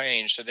wanted it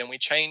changed. So then we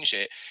changed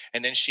it,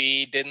 and then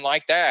she didn't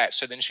like that,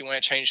 so then she wanted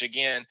it changed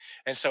again.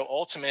 And so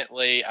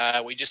ultimately,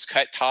 we just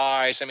cut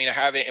ties. I mean, I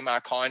have it in my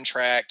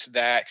contract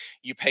that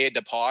you pay a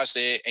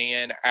deposit,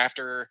 and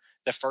after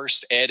the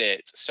first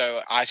edit,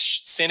 so I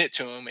send it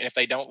to them, and if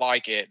they don't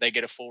like it, they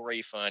get a full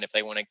refund if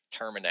they want to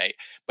terminate.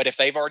 But if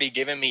they've already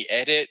given me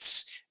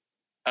edits,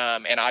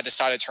 and I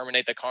decide to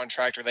terminate the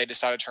contract, or they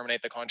decide to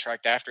terminate the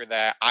contract after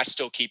that, I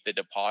still keep the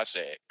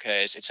deposit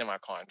because it's in my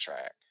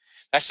contract.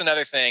 That's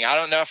another thing. I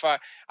don't know if I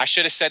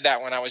should have said that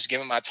when I was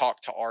giving my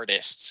talk to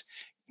artists.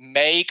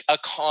 Make a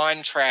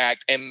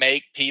contract and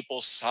make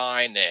people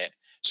sign it.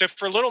 So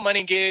for little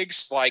money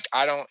gigs, like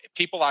I don't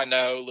people I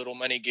know, little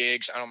money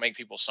gigs, I don't make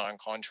people sign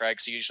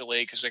contracts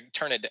usually because they can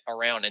turn it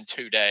around in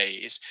 2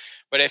 days.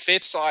 But if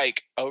it's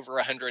like over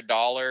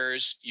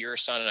 $100, you're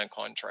signing a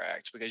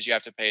contract because you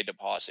have to pay a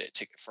deposit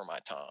for my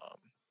time.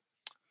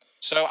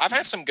 So I've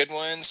had some good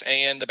ones,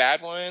 and the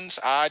bad ones,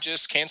 I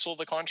just cancel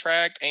the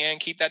contract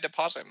and keep that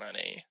deposit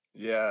money.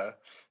 Yeah.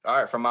 All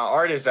right. For my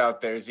artists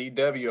out there,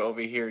 ZW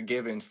over here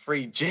giving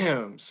free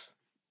gems.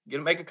 Get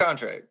to make a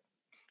contract.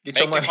 Get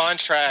your Make the money.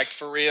 contract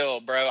for real,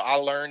 bro. I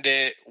learned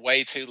it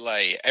way too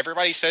late.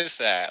 Everybody says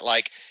that.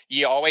 Like,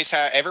 you always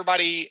have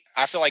everybody.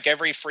 I feel like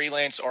every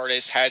freelance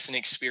artist has an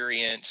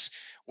experience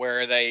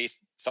where they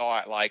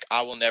thought, like,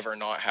 I will never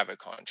not have a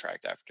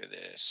contract after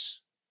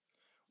this.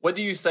 What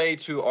do you say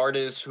to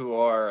artists who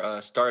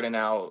are starting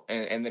out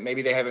and that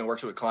maybe they haven't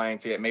worked with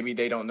clients yet? Maybe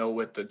they don't know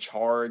what to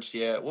charge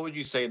yet. What would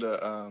you say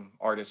to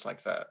artists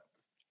like that?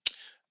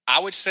 I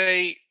would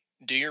say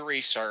do your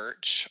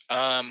research.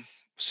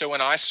 So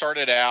when I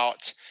started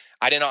out,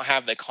 I did not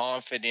have the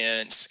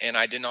confidence and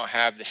I did not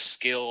have the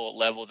skill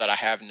level that I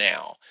have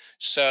now.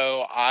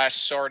 So I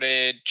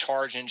started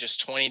charging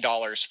just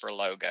 $20 for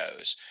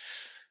logos.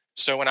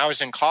 So when I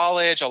was in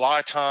college, a lot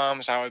of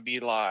times I would be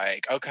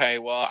like, okay,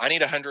 well, I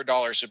need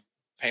 $100 to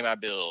pay my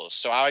bills.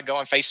 So I would go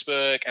on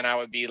Facebook and I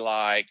would be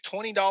like,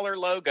 $20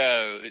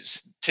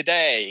 logos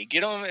today,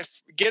 get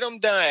them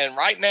done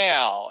right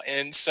now.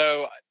 And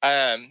so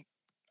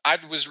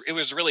it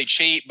was really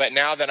cheap, but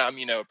now that I'm,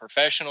 a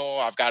professional,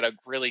 I've got a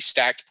really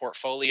stacked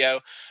portfolio,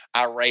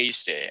 I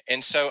raised it.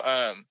 And so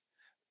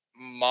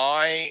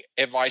my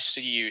advice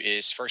to you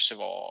is, first of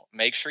all,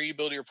 make sure you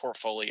build your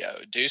portfolio.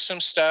 Do some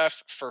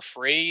stuff for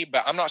free,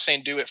 but I'm not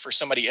saying do it for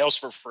somebody else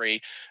for free.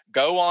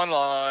 Go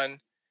online,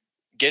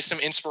 get some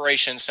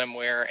inspiration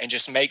somewhere, and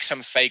just make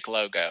some fake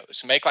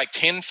logos. Make like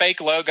 10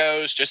 fake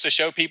logos just to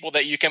show people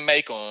that you can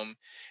make them.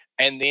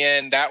 And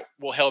then that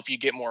will help you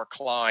get more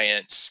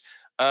clients.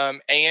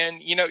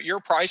 And your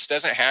price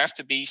doesn't have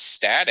to be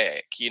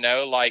static.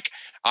 Like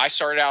I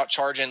started out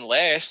charging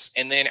less,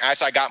 and then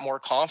as I got more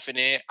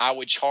confident, I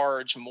would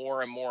charge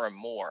more and more and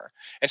more.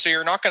 And so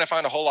you're not going to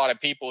find a whole lot of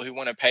people who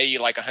want to pay you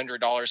like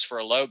 $100 for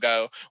a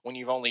logo when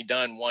you've only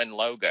done one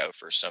logo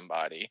for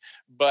somebody.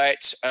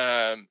 But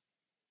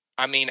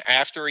I mean,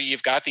 after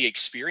you've got the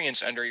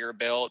experience under your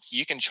belt,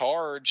 you can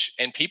charge,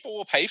 and people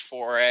will pay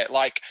for it.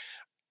 Like,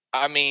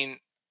 I mean,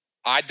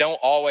 I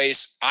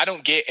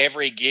don't get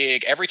every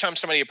gig. Every time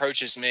somebody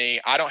approaches me,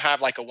 I don't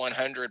have like a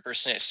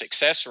 100%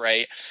 success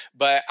rate,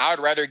 but I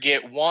would rather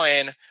get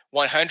one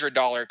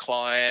 $100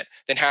 client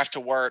than have to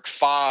work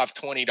five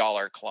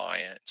 $20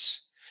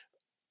 clients.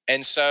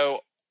 And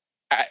so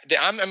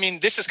I mean,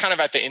 this is kind of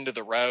at the end of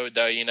the road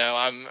though,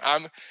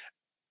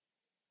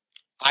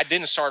 I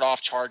didn't start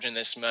off charging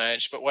this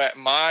much, but what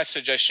my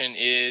suggestion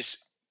is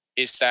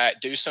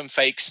that do some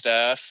fake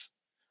stuff,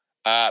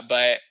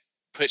 but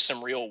put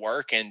some real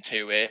work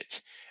into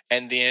it,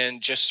 and then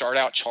just start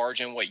out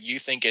charging what you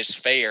think is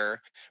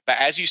fair.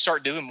 But as you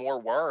start doing more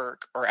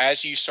work, or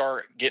as you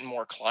start getting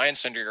more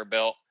clients under your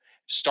belt,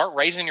 start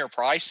raising your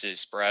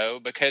prices, bro.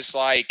 Because,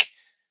 like,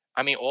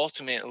 I mean,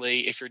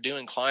 ultimately, if you're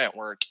doing client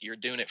work, you're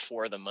doing it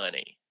for the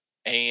money.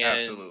 And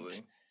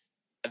Absolutely.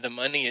 the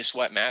money is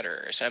what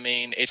matters. I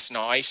mean, it's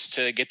nice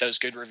to get those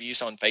good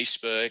reviews on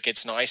Facebook.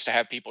 It's nice to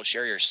have people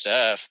share your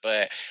stuff,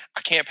 but I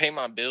can't pay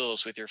my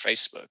bills with your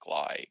Facebook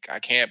like. I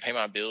can't pay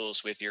my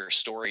bills with your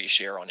story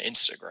share on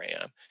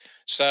Instagram.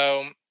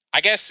 So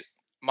I guess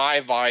my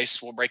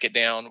advice will break it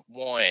down.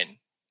 One,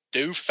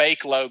 do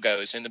fake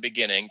logos in the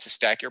beginning to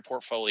stack your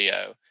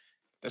portfolio.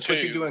 That's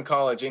what you Two, do in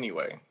college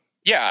anyway.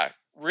 yeah,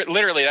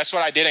 literally, that's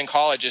what I did in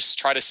college, is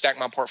try to stack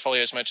my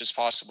portfolio as much as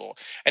possible.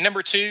 And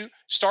number two,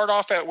 start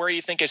off at where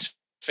you think is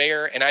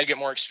fair, and as you get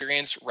more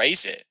experience,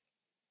 raise it.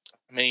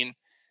 I mean,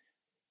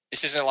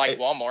 this isn't like Hey,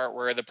 Walmart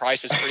where the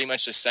price is pretty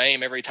much the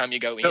same every time you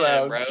go chill in,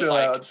 out, bro. chill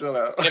Like, out, chill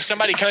out. and if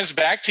somebody comes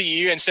back to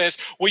you and says,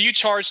 well, you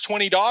charged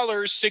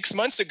 $20 6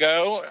 months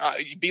ago,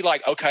 you'd be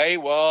like, okay,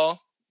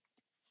 well,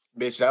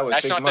 Bitch, that was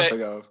that's six not months the,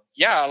 ago.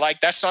 yeah, like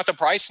that's not the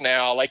price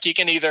now. Like you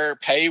can either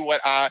pay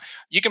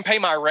you can pay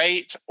my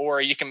rate, or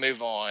you can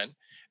move on.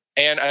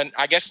 And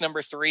I guess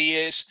number three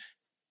is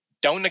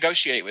don't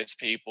negotiate with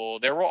people.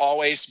 There will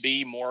always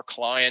be more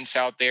clients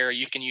out there.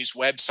 You can use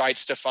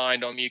websites to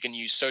find them. You can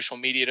use social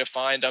media to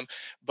find them.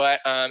 But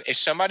if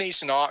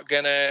somebody's not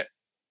gonna,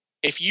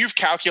 if you've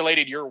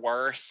calculated your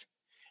worth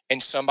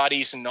and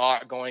somebody's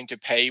not going to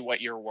pay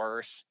what you're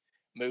worth,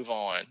 move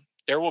on.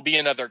 There will be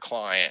another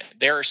client.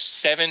 There are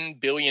 7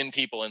 billion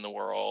people in the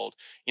world.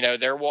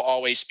 There will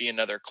always be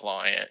another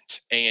client.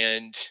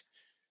 And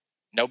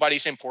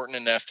nobody's important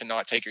enough to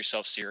not take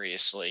yourself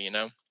seriously.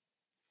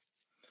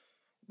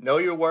 Know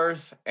your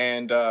worth.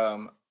 And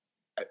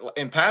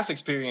in past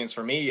experience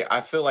for me, I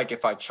feel like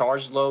if I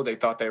charged low, they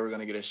thought they were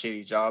going to get a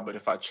shitty job. But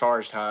if I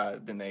charged high,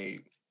 then they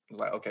was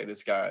like, okay,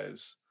 this guy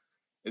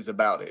is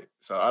about it.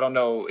 So I don't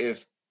know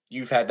if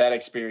you've had that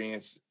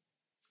experience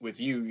with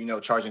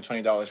charging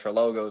 $20 for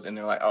logos, and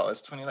they're like, oh,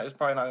 it's 20, it's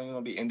probably not even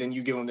gonna be. And then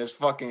you give them this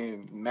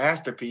fucking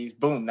masterpiece,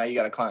 boom, now you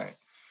got a client.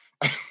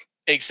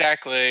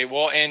 Exactly.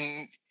 Well,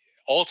 and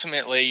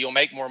ultimately, you'll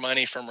make more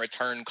money from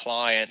return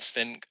clients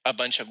than a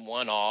bunch of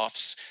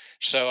one-offs.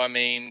 So, I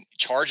mean,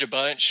 charge a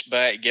bunch,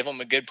 but give them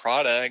a good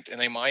product,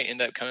 and they might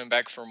end up coming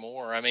back for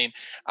more. I mean,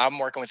 I'm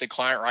working with a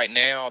client right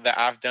now that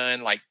I've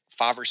done like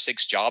 5 or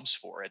 6 jobs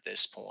for at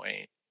this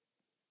point.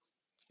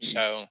 Jeez.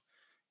 So,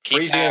 keep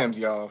Free that. gems,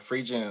 y'all.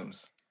 Free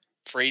gems.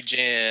 Free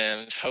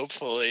gems,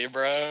 hopefully,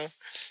 bro.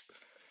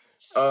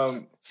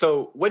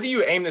 So what do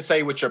you aim to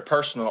say with your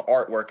personal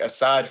artwork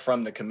aside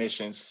from the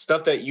commissions?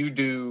 Stuff that you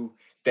do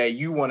that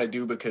you want to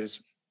do because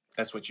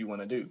that's what you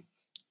want to do.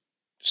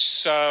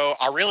 So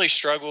I really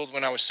struggled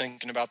when I was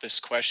thinking about this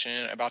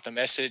question about the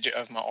message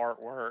of my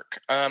artwork.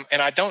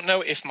 And I don't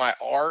know if my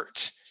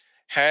art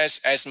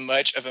has as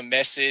much of a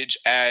message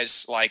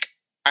as like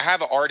I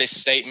have an artist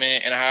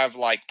statement and I have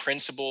like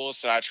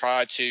principles that I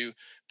try to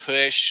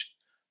push.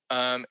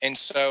 And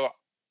so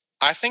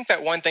I think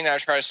that one thing that I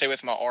try to say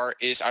with my art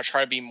is I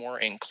try to be more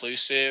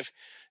inclusive.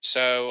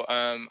 So,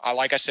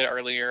 like I said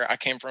earlier, I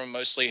came from a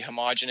mostly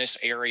homogenous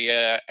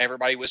area.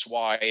 Everybody was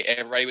white,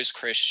 everybody was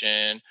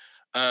Christian.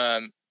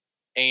 Um,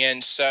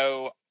 and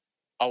so,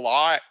 a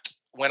lot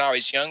when I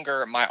was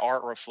younger, my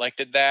art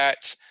reflected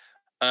that.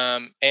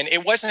 And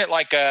it wasn't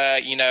like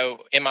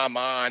in my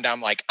mind,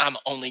 I'm like, I'm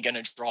only going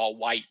to draw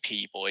white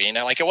people,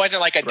 like it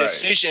wasn't like a Right.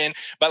 decision,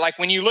 but like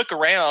when you look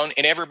around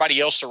and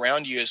everybody else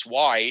around you is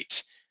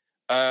white,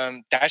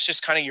 that's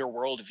just kind of your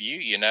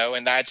worldview,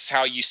 and that's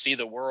how you see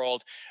the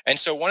world. And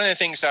so one of the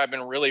things that I've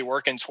been really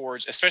working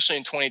towards, especially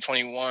in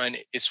 2021,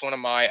 it's one of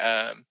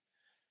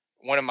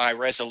my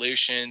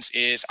resolutions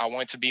is I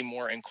want to be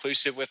more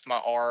inclusive with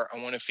my art.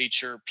 I want to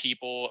feature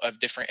people of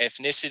different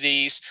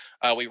ethnicities.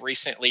 We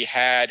recently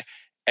had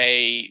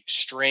a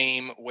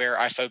stream where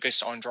I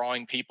focused on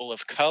drawing people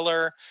of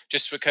color,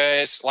 just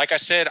because, like I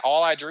said,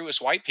 all I drew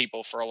was white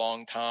people for a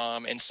long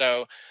time. And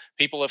so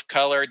people of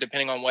color,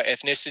 depending on what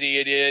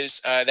ethnicity it is,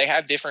 they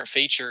have different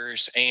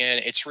features.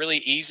 And it's really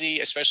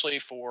easy, especially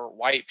for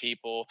white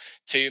people,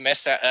 to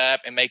mess that up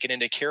and make it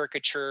into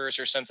caricatures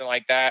or something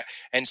like that.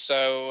 And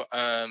so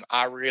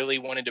I really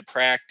wanted to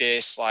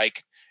practice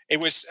like it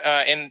was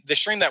in the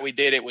stream that we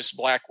did, it was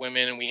black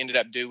women, and we ended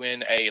up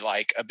doing a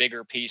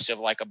bigger piece of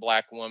like a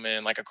black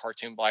woman, like a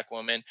cartoon black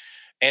woman.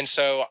 And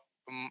so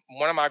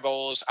one of my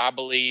goals, I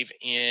believe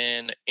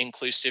in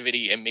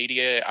inclusivity in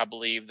media. I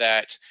believe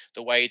that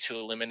the way to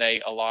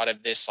eliminate a lot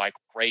of this like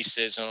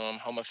racism,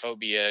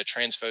 homophobia,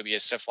 transphobia,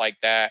 stuff like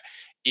that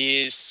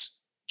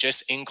is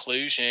just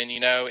inclusion.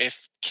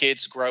 If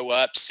kids grow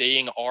up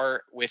seeing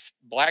art with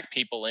black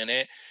people in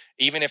it,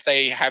 even if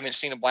they haven't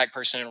seen a black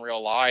person in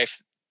real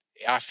life,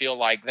 I feel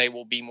like they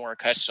will be more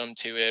accustomed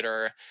to it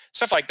or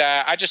stuff like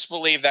that. I just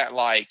believe that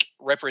like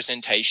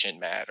representation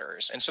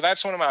matters. And so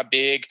that's one of my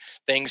big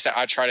things that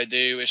I try to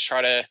do is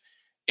try to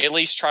at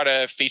least try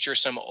to feature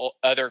some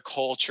other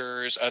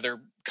cultures,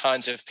 other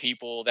kinds of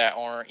people that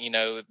aren't,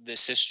 the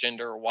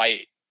cisgender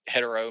white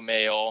hetero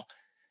male.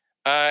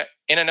 And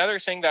another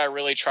thing that I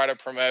really try to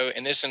promote,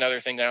 and this is another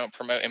thing that I don't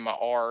promote in my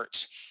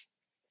art,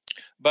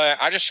 but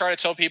I just try to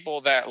tell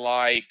people that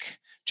like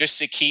just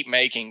to keep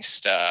making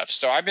stuff.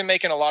 So I've been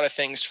making a lot of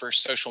things for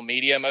social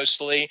media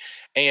mostly.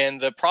 And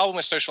the problem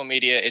with social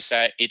media is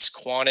that it's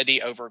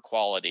quantity over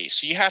quality.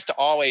 So you have to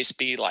always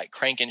be like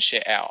cranking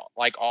shit out,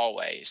 like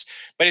always.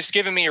 But it's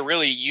given me a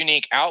really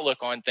unique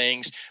outlook on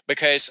things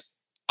because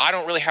I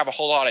don't really have a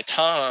whole lot of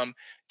time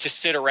to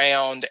sit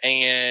around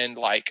and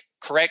like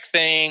correct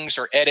things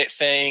or edit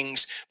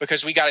things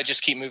because we got to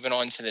just keep moving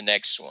on to the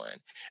next one.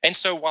 And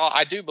so while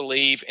I do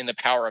believe in the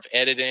power of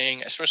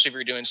editing, especially if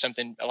you're doing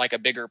something like a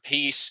bigger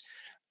piece,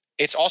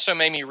 it's also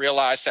made me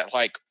realize that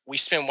like we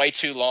spend way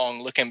too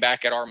long looking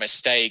back at our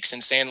mistakes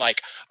and saying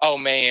like, oh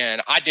man,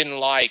 I didn't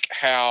like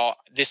how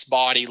this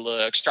body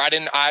looks, or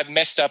I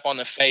messed up on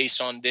the face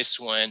on this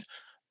one.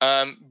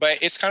 But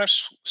it's kind of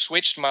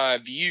switched my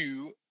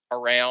view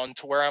around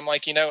to where I'm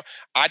like,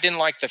 I didn't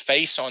like the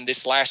face on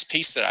this last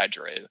piece that I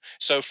drew.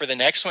 So for the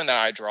next one that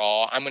I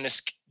draw, I'm going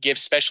to give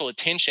special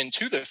attention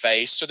to the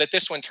face so that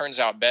this one turns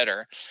out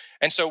better.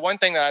 And so one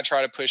thing that I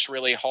try to push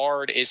really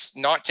hard is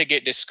not to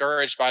get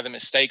discouraged by the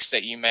mistakes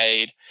that you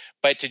made,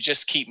 but to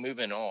just keep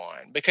moving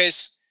on,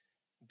 because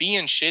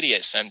being shitty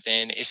at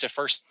something is the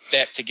first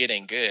step to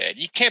getting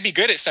good. You can't be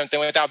good at something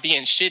without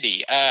being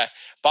shitty.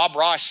 Bob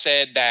Ross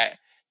said that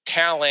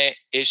talent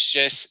is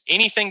just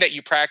anything that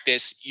you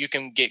practice, you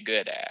can get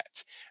good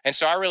at. And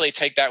so I really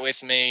take that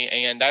with me.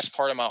 And that's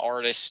part of my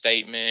artist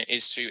statement,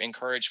 is to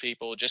encourage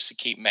people just to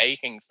keep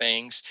making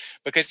things,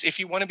 because if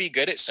you want to be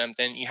good at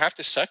something, you have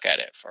to suck at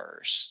it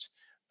first.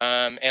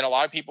 And a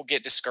lot of people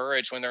get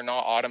discouraged when they're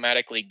not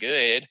automatically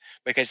good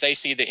because they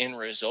see the end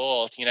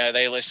result.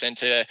 They listen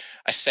to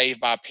a Saved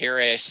by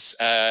Paris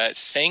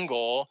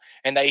single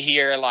and they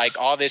hear like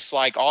all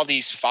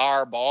these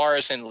fire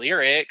bars and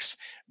lyrics,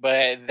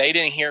 but they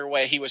didn't hear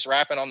what he was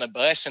rapping on the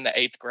bus in the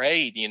 8th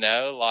grade,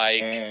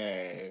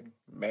 And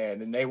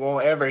man, and they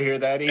won't ever hear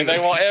that either. And they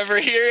won't ever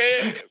hear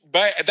it.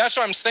 But that's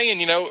what I'm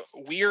saying,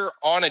 we're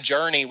on a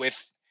journey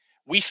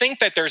we think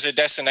that there's a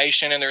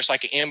destination and there's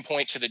like an end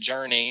point to the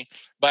journey,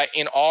 but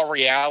in all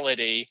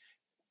reality,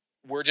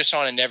 we're just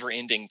on a never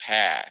ending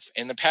path,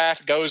 and the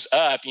path goes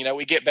up,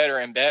 we get better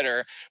and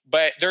better,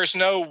 but there's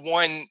no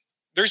one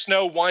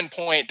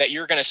point that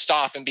you're going to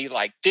stop and be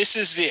like, this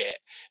is it.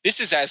 This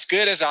is as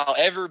good as I'll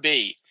ever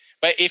be.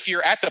 But if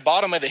you're at the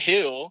bottom of the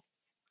hill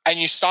and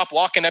you stop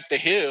walking up the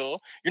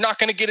hill, you're not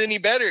going to get any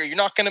better. You're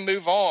not going to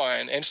move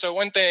on. And so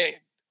one thing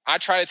I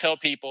try to tell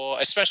people,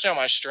 especially on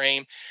my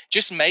stream,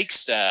 just make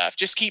stuff.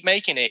 Just keep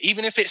making it.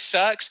 Even if it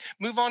sucks,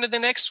 move on to the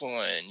next one.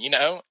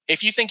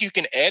 If you think you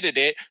can edit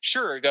it,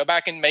 sure, go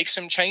back and make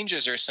some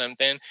changes or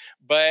something.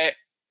 But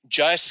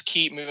just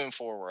keep moving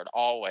forward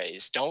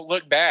always. Don't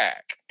look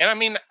back. And I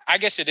mean, I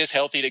guess it is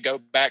healthy to go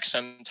back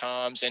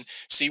sometimes and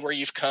see where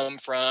you've come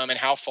from and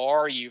how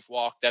far you've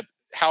walked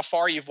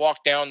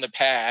down the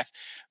path,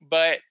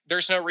 but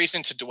there's no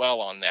reason to dwell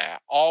on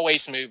that.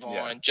 Always move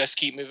Yeah. on, just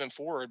keep moving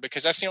forward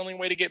because that's the only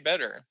way to get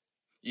better.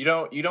 You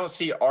don't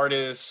see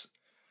artists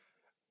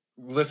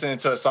listening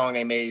to a song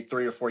they made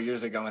 3 or 4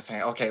 years ago and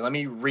saying, okay, let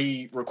me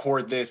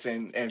re-record this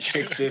and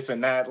fix this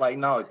and that. Like,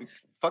 no,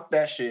 fuck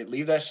that shit.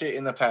 Leave that shit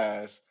in the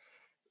past.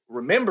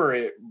 Remember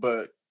it,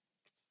 but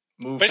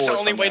move But it's the forward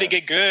only from way to that.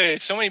 get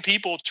good. So many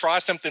people try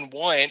something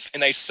once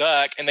and they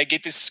suck and they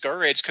get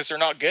discouraged because they're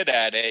not good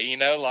at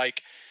it,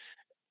 like,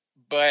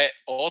 but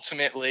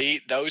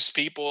ultimately those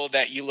people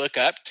that you look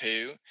up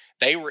to,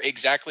 they were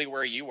exactly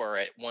where you were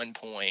at one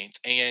point,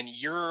 and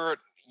you're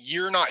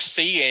not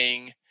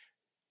seeing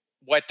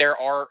what their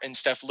art and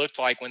stuff looked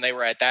like when they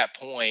were at that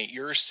point.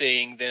 You're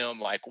seeing them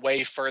like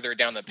way further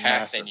down the It's a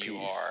path than you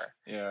masterpiece. are.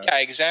 Yeah. Yeah,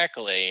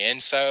 exactly.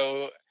 And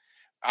so,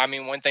 I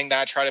mean, one thing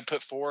that I try to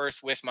put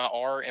forth with my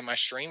art and my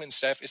stream and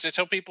stuff is to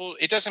tell people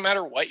it doesn't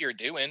matter what you're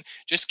doing,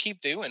 just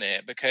keep doing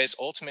it because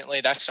ultimately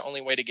that's the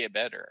only way to get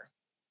better.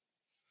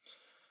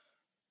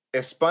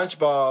 If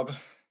SpongeBob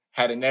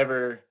had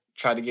never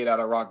tried to get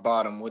out of rock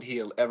bottom, would he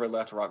have ever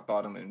left rock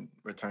bottom and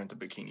returned to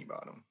bikini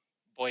bottom?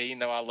 Boy,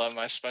 I love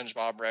my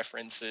SpongeBob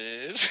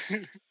references.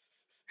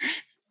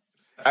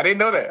 I didn't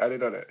know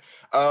that.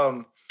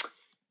 Um,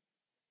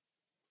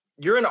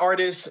 you're an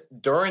artist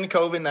during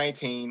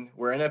COVID-19.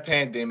 We're in a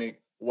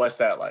pandemic. What's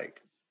that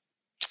like?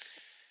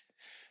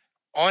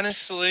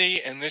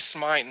 Honestly, and this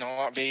might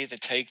not be the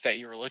take that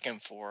you were looking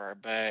for,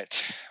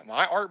 but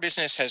my art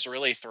business has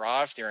really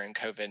thrived during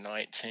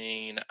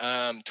COVID-19.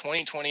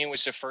 2020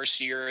 was the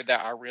first year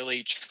that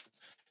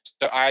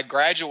so I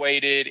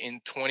graduated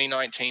in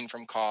 2019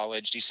 from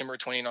college, December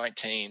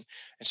 2019.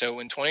 And so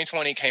when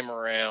 2020 came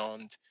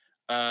around,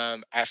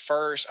 at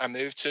first I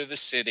moved to the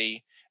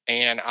city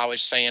and I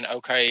was saying,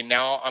 okay,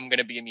 now I'm going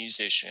to be a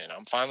musician.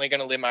 I'm finally going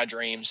to live my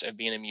dreams of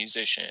being a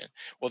musician.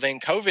 Well, then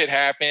COVID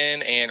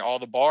happened and all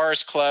the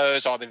bars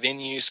closed, all the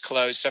venues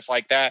closed, stuff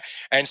like that.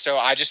 And so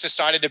I just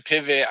decided to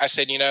pivot. I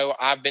said,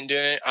 I'm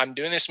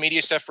doing this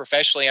media stuff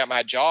professionally at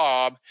my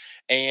job,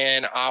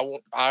 and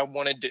I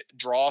wanted to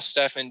draw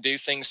stuff and do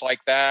things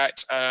like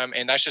that,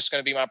 and that's just going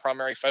to be my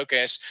primary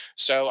focus.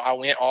 So I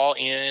went all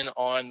in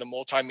on the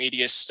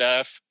multimedia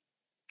stuff.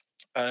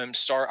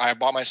 I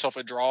bought myself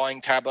a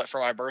drawing tablet for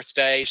my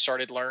birthday.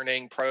 Started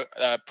learning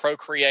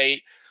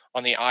Procreate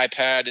on the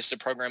iPad. It's the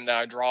program that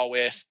I draw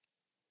with,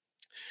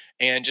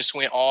 and just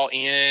went all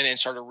in and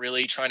started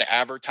really trying to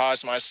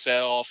advertise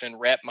myself and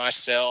rep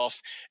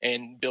myself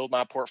and build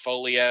my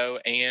portfolio.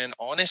 And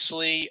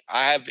honestly,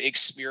 I've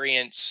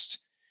experienced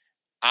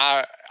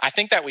I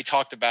think that we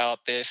talked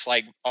about this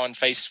like on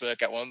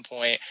Facebook at one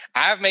point.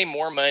 I've made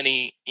more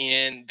money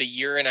in the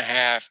year and a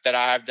half that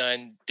I've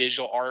done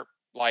digital art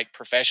like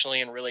professionally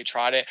and really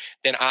tried it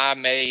than I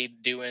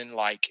made doing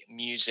like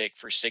music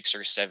for 6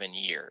 or 7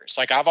 years.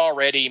 Like I've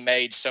already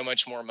made so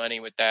much more money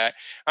with that.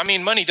 I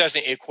mean, money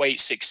doesn't equate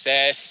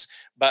success,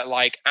 but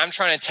like I'm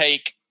trying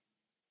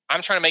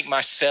to make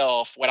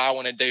myself what I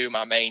want to do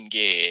my main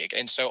gig.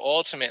 And so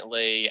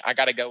ultimately I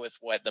got to go with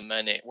where the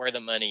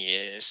money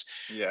is.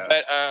 Yeah.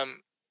 But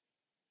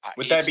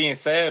With that it's being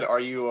said,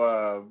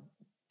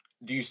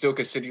 do you still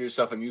consider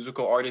yourself a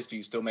musical artist? Do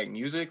you still make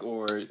music,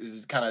 or is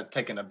it kind of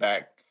taken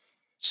aback?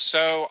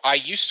 So I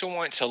used to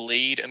want to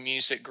lead a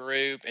music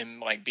group and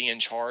like be in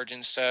charge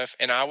and stuff,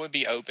 and I would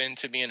be open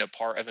to being a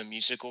part of a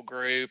musical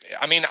group.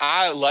 I mean,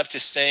 I love to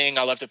sing,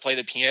 I love to play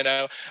the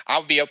piano. I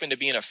would be open to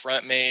being a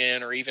front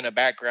man or even a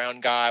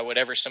background guy,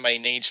 whatever somebody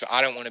needs, but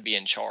I don't want to be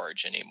in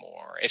charge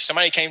anymore. If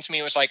somebody came to me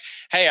and was like,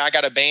 "Hey, I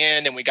got a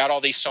band and we got all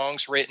these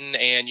songs written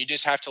and you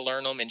just have to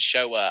learn them and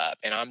show up,"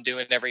 and I'm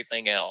doing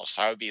everything else,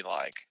 I would be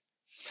like,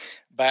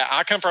 but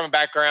I come from a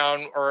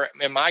background, or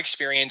in my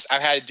experience,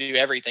 I've had to do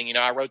everything.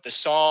 I wrote the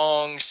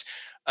songs,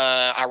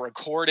 I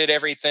recorded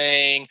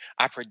everything,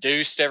 I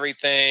produced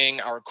everything,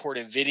 I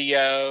recorded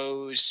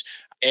videos,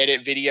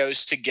 edit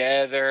videos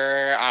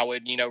together. I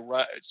would,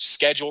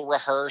 schedule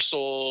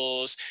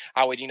rehearsals.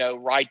 I would,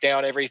 write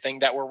down everything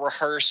that we're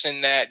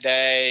rehearsing that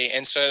day.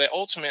 And so that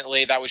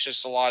ultimately that was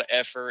just a lot of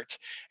effort.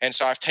 And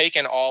so I've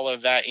taken all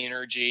of that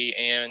energy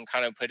and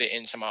kind of put it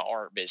into my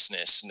art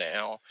business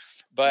now.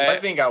 One But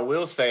thing I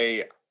will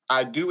say,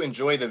 I do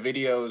enjoy the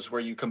videos where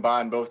you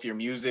combine both your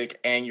music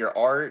and your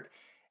art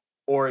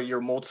or your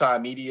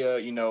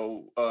multimedia.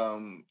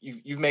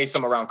 You've made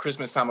some around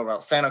Christmas time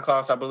about Santa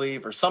Claus, I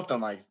believe, or something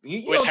like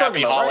you know was what I'm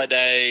talking happy about, right?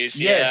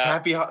 holidays. Yes, Yeah.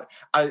 happy.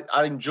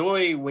 I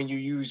enjoy when you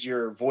use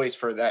your voice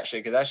for that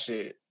shit, because that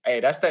shit, hey,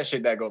 that's that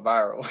shit that go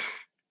viral.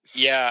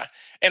 Yeah.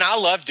 And I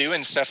love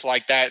doing stuff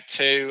like that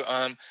too.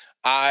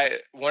 I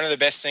One of the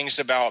best things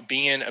about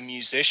being a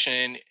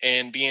musician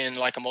and being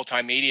like a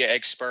multimedia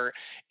expert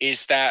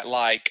is that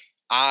like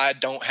I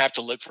don't have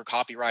to look for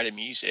copyrighted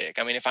music.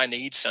 I mean, if I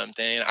need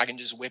something, I can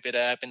just whip it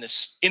up in the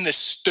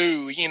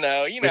stew. You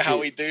know Whip how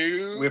we it,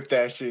 do. whip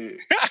that shit.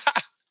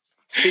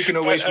 Speaking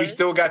of But, which, we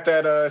still got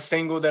that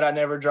single that I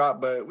never dropped,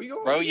 but we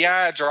bro, going.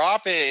 yeah,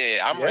 drop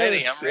it. I'm ready.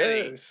 Yes, I'm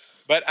ready.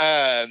 yes. But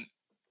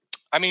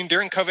I mean,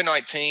 during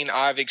COVID-19,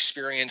 I've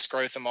experienced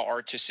growth in my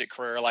artistic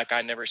career like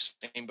I never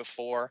seen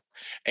before.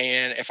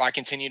 And if I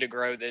continue to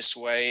grow this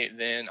way,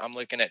 then I'm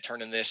looking at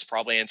turning this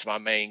probably into my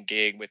main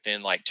gig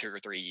within like 2 or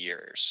 3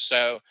 years.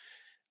 So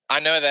I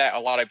know that a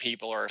lot of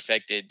people are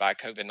affected by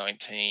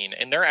COVID-19,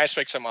 and there are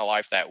aspects of my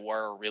life that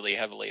were really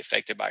heavily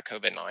affected by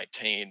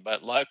COVID-19.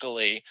 But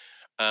luckily,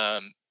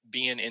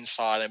 being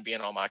inside and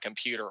being on my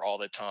computer all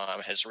the time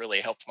has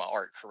really helped my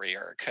art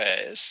career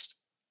because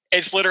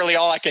it's literally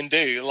all I can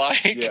do.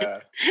 Like, Yeah.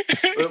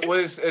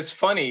 It's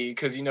funny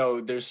because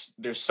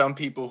there's some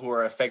people who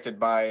are affected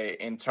by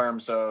it in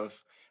terms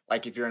of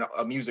like if you're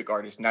a music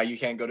artist, now you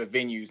can't go to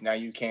venues, now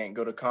you can't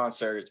go to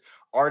concerts.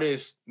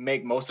 Artists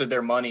make most of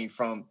their money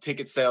from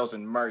ticket sales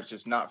and merch.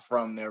 It's not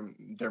from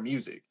their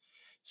music.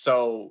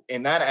 So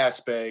in that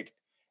aspect,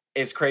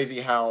 it's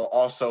crazy how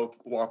also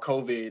while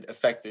COVID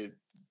affected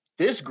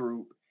this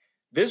group,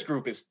 this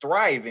group is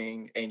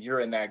thriving and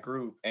you're in that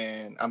group.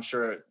 And I'm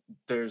sure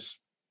there's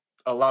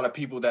a lot of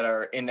people that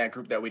are in that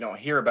group that we don't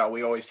hear about.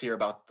 We always hear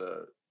about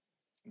the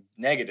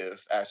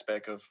negative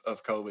aspect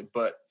of COVID,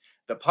 but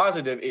the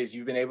positive is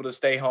you've been able to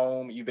stay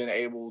home. You've been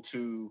able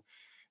to,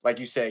 like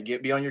you said,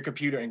 be on your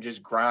computer and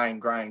just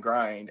grind, grind,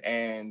 grind.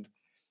 And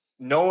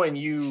knowing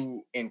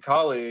you in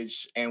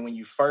college and when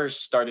you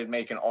first started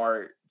making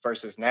art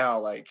versus now,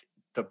 like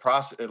the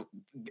process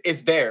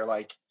is there.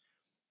 Like,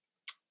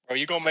 bro,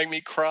 you're gonna make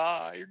me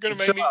cry. You're gonna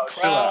make chill me out,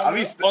 chill cry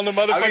out. on the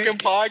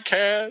motherfucking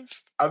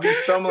podcast. I'll be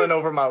stumbling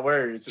over my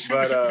words,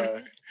 but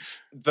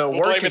the We'll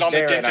work blame it is on the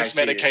there and I dentist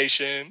see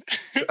medication.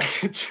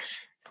 it.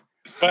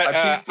 But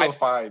I feel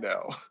fine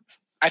now.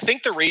 I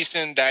think the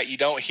reason that you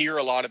don't hear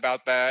a lot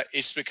about that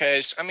is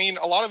because, I mean,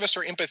 a lot of us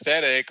are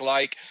empathetic.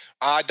 Like,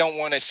 I don't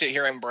want to sit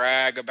here and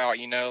brag about,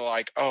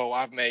 like, oh,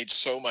 I've made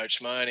so much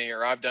money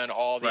or I've done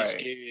all these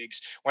Right.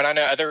 gigs when I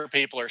know other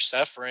people are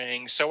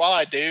suffering. So while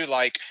I do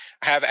like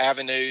have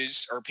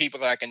avenues or people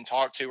that I can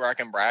talk to where I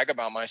can brag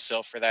about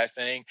myself for that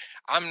thing,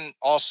 I'm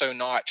also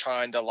not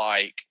trying to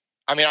like,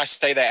 I mean, I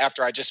say that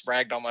after I just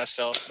bragged on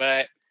myself,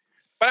 but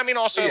I mean,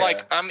 also like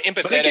Yeah. I'm But it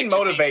empathetic can to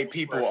motivate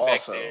people who are people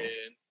also. affected.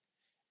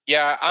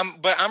 Yeah, I'm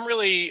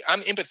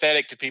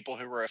empathetic to people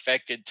who were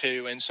affected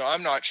too, and so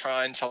I'm not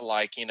trying to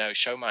like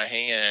show my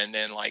hand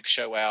and like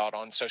show out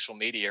on social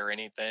media or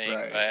anything,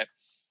 Right.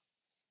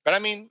 but I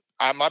mean,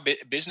 my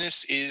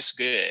business is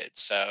good,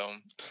 so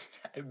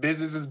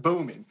Business is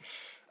booming.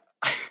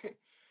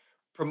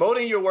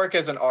 Promoting your work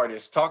as an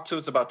artist. Talk to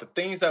us about the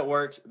things that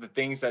worked, the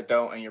things that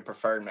don't, and your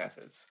preferred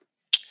methods.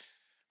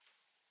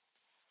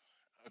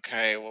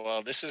 okay.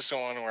 Well, this is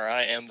one where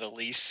I am the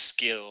least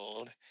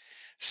skilled.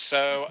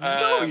 So,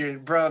 No,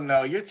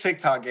 no, your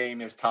TikTok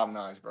game is top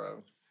notch,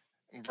 bro.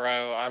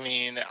 bro, I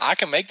mean, I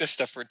can make this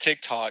stuff for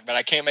TikTok, but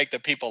I can't make the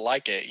people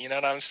like it. You know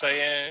what I'm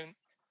saying?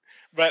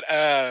 But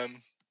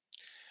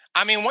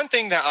I mean, one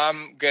thing that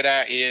I'm good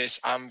at is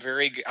I'm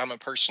a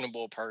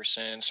personable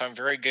person, so I'm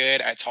very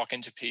good at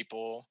talking to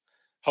people.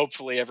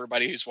 Hopefully,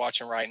 everybody who's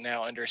watching right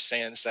now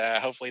understands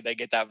that. Hopefully, they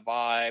get that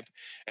vibe,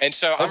 and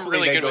so I'm Hopefully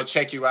really they good go with.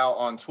 check you out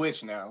on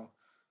Twitch now.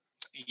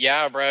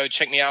 Yeah, bro,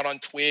 check me out on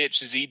Twitch,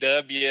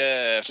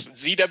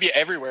 ZW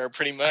everywhere,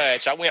 pretty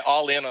much. I went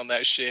all in on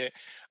that shit.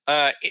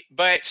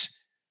 But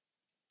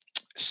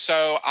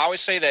so I would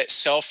say that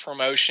self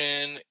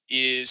promotion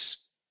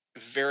is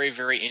very,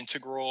 very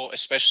integral,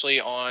 especially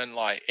on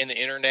like in the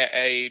internet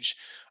age.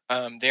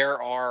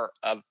 There are,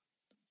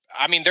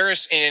 I mean,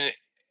 there's in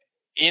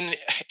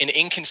an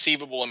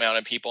inconceivable amount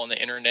of people on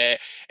the internet,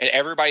 and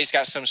everybody's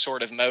got some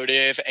sort of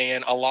motive,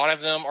 and a lot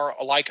of them are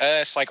like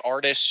us, like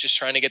artists just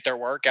trying to get their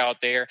work out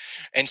there.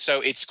 And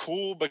so it's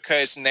cool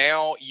because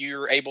now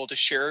you're able to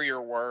share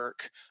your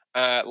work,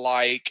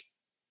 like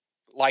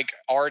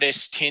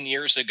artists 10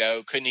 years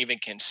ago couldn't even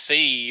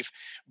conceive.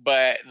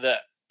 But the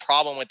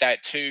problem with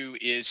that too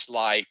is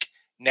like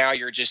now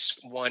you're just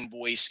one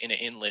voice in an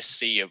endless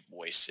sea of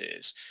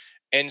voices.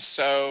 And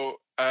so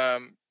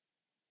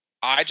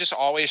I just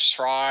always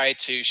try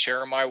to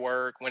share my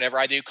work. Whenever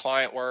I do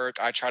client work,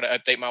 I try to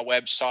update my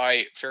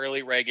website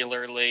fairly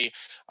regularly.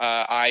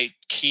 I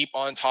keep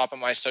on top of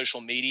my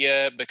social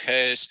media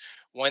because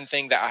one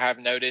thing that I have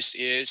noticed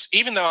is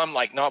even though I'm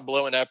like not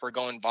blowing up or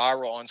going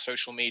viral on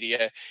social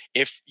media,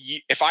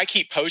 if I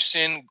keep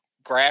posting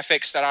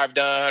graphics that I've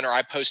done or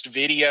I post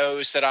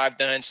videos that I've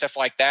done, stuff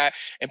like that,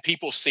 and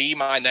people see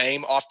my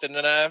name often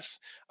enough,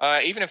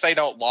 even if they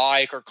don't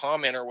like or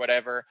comment or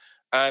whatever,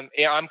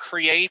 yeah, I'm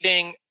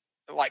creating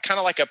like kind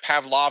of like a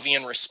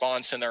Pavlovian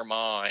response in their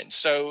mind.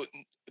 So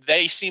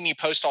they see me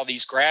post all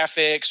these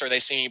graphics or they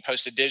see me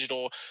post a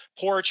digital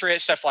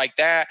portrait, stuff like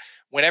that.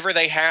 Whenever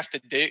they have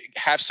to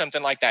have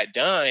something like that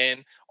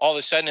done, all of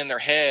a sudden in their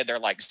head, they're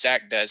like,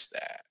 Zach does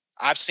that.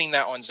 I've seen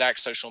that on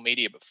Zach's social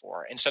media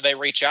before. And so they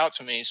reach out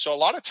to me. So a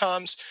lot of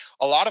times,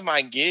 a lot of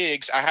my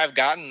gigs, I have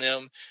gotten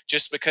them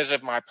just because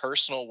of my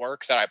personal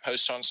work that I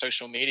post on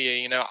social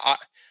media.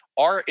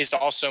 art is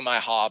also my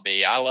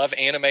hobby. I love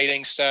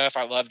animating stuff.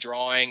 I love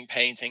drawing,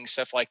 painting,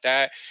 stuff like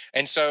that.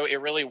 And so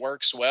it really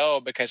works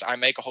well because I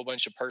make a whole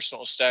bunch of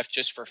personal stuff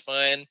just for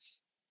fun.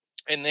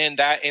 And then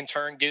that in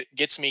turn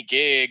gets me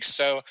gigs.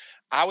 So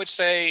I would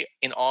say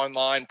an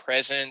online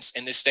presence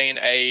in this day and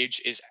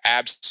age is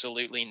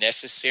absolutely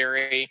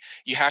necessary.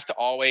 You have to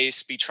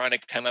always be trying to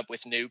come up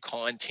with new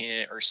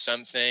content or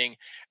something.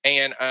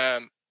 And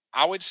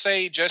I would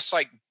say just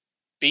like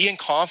being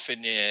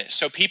confident.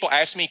 So people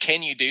ask me,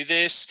 can you do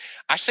this?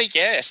 I say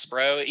yes,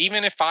 bro.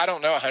 Even if I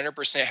don't know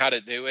 100% how to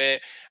do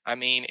it. I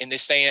mean, in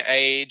this day and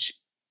age,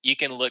 you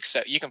can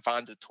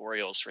find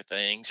tutorials for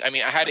things. I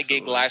mean, I had a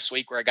gig Absolutely. last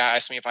week where a guy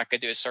asked me if I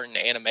could do a certain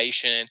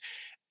animation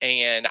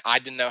and I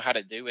didn't know how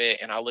to do it,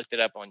 and I looked it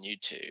up on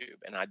YouTube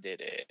and I did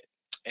it.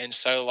 And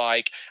so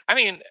like, I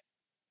mean,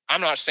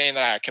 I'm not saying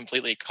that I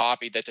completely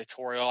copied the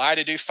tutorial. I had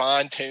to do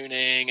fine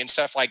tuning and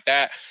stuff like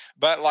that.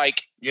 But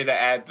like, You had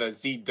to add the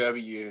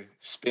ZW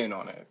spin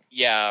on it.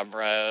 yeah,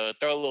 bro,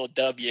 throw a little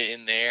W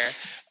in there.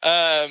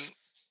 Um,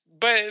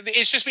 but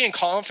it's just being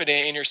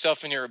confident in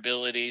yourself and your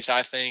abilities,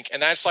 I think.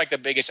 And that's like the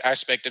biggest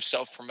aspect of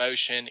self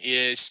promotion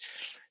is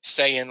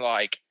saying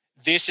like,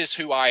 this is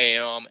who I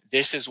am,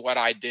 this is what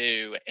I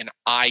do, and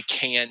I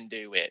can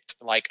do it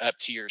like up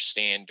to your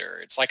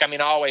standards. Like, I mean,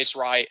 I always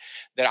write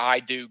that I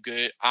do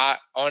good. I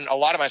on a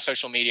lot of my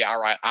social media, I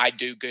write I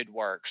do good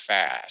work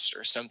fast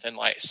or something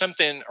like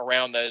something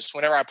around those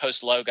whenever I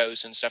post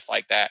logos and stuff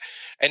like that.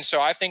 And so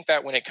I think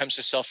that when it comes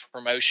to self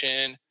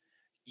promotion,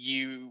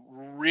 you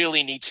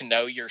really need to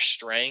know your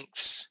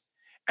strengths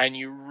and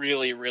you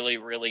really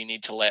really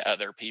need to let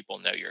other people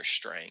know your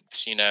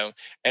strengths,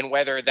 and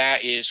whether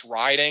that is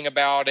writing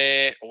about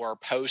it or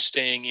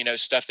posting,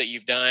 stuff that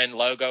you've done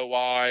logo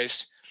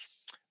wise.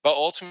 But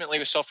ultimately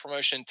with self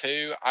promotion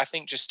too, I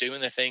think just doing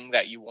the thing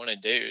that you want to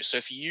do. So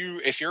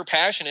if your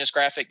passion is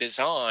graphic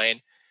design,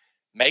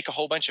 make a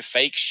whole bunch of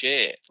fake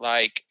shit.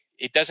 Like,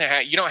 it doesn't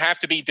have you don't have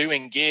to be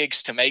doing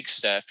gigs to make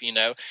stuff,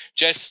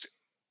 just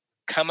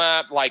come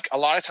up. Like, a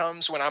lot of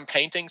times when I'm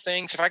painting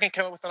things, if I can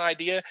come up with an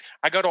idea,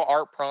 I go to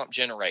art prompt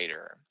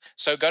generator.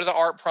 So go to the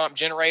art prompt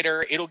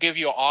generator, it'll give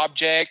you an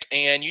object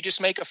and you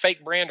just make a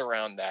fake brand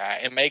around that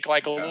and make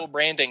like a Yeah. little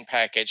branding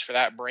package for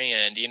that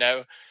brand,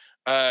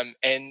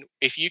 and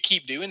if you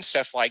keep doing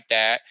stuff like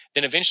that,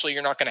 then eventually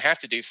you're not going to have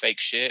to do fake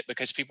shit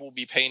because people will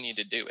be paying you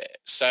to do it.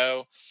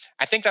 So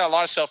I think that a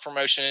lot of self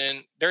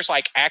promotion, there's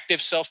like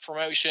active self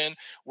promotion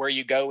where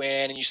you go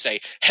in and you say,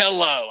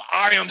 hello,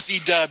 I am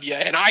ZW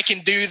and I can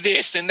do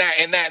this and that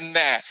and that and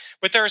that.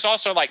 But there's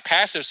also like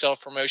passive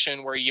self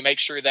promotion where you make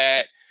sure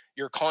that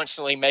you're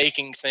constantly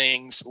making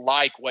things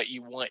like what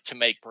you want to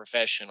make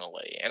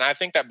professionally. And I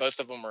think that both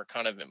of them are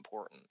kind of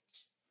important.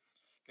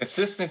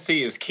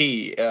 Consistency is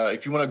key.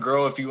 If you want to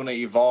grow, if you want to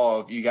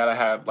evolve, you got to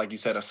have, like you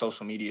said, a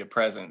social media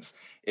presence.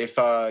 If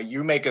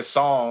you make a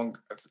song,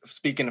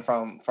 speaking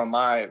from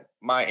my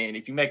end,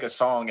 if you make a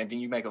song and then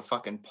you make a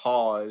fucking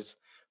pause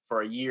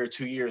for a year,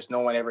 2 years,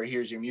 no one ever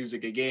hears your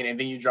music again, and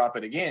then you drop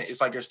it again,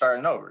 it's like you're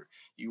starting over.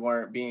 You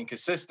weren't being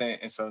consistent,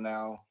 and so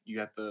now you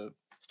have to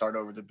start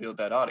over to build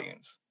that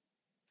audience.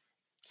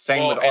 Same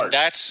Well, with and art.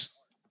 that's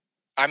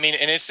I mean,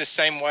 and it's the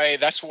same way.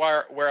 That's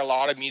where a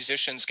lot of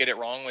musicians get it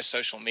wrong with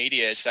social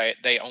media is that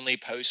they only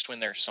post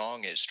when their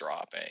song is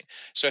dropping.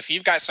 So if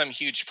you've got some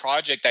huge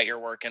project that you're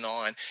working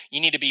on,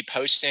 you need to be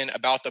posting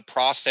about the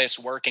process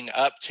working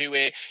up to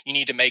it. You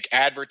need to make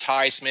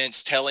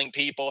advertisements telling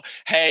people,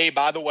 "Hey,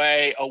 by the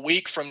way, a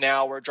week from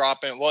now we're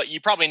dropping." Well, you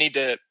probably need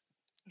to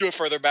do it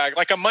further back.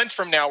 Like a month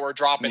from now we're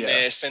dropping Yeah.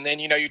 this, and then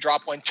you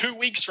drop one 2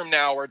 weeks from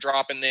now we're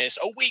dropping this,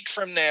 a week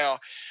from now.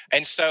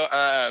 And so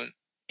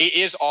it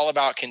is all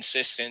about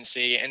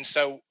consistency. And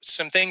so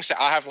some things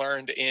that I have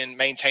learned in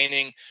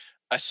maintaining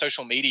a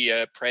social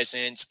media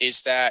presence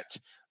is that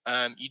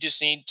you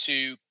just need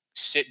to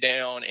sit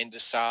down and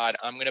decide,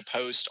 I'm going to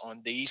post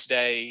on these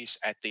days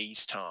at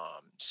these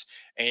times.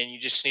 And you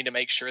just need to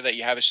make sure that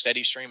you have a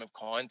steady stream of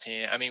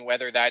content. I mean,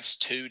 whether that's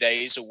 2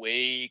 days a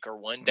week or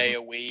one day Mhm.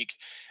 a week,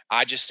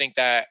 I just think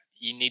that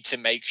you need to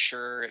make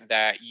sure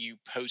that you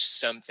post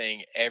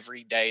something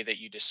every day that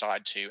you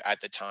decide to at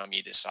the time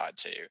you decide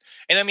to.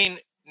 And I mean,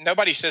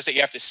 nobody says that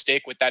you have to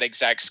stick with that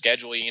exact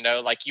schedule,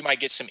 like you might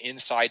get some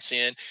insights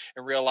in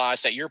and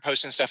realize that you're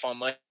posting stuff on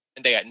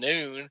Monday at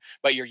noon,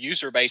 but your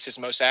user base is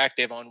most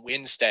active on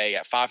Wednesday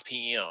at 5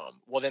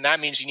 p.m. Well, then that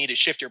means you need to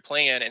shift your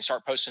plan and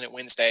start posting it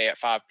Wednesday at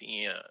 5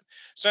 p.m.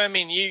 So, I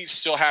mean, you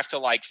still have to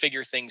like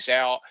figure things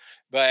out,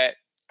 but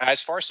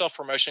as far as self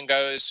promotion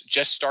goes,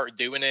 just start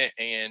doing it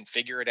and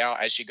figure it out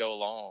as you go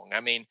along.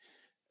 I mean,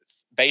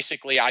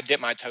 basically, I dip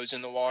my toes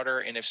in the water,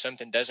 and if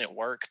something doesn't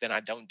work, then I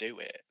don't do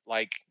it.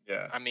 Like,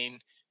 Yeah. I mean,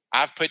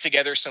 I've put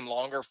together some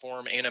longer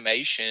form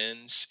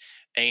animations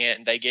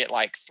and they get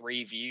like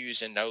 3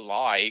 views and no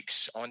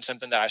likes on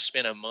something that I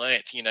spent a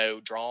month,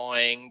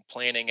 drawing,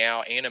 planning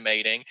out,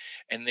 animating.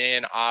 And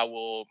then I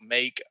will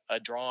make a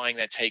drawing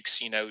that takes,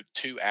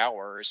 2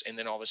 hours. And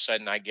then all of a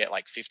sudden I get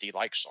like 50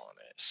 likes on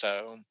it.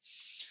 So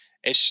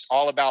it's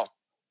all about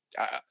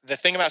the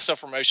thing about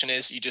self-promotion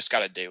is you just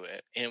got to do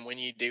it. And when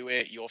you do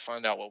it, you'll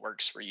find out what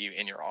works for you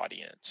and your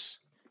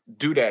audience.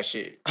 Do that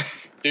shit.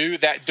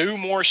 Do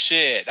more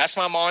shit. That's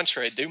my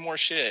mantra. Do more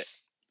shit.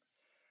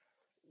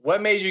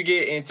 What made you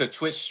get into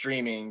Twitch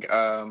streaming?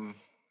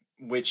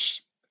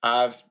 Which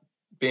I've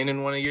been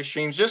in one of your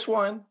streams, just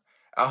one.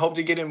 I hope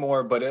to get in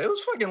more, but it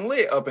was fucking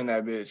lit up in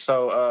that bitch.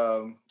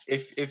 So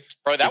if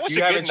bro, that if was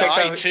you a good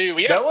night too.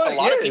 We had a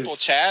lot of people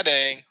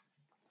chatting.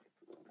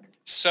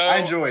 So I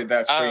enjoyed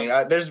that stream.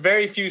 There's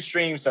very few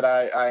streams that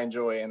I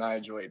enjoy, and I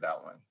enjoyed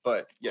that one.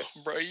 But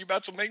yes, bro, you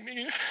about to make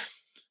me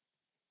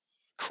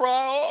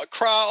cry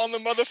on the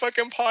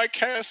motherfucking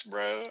podcast,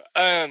 bro.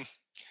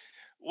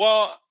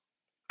 Well,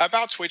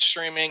 about Twitch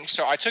streaming,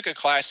 so I took a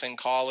class in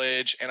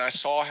college, and I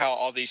saw how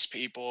all these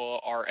people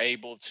are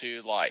able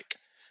to like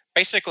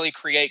basically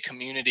create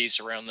communities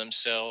around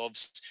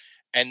themselves,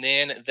 and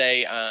then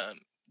they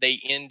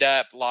end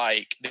up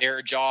like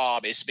their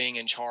job is being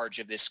in charge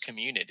of this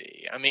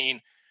community. I mean,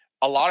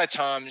 a lot of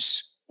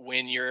times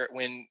when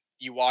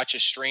you watch a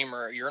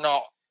streamer, you're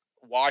not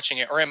watching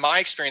it, or in my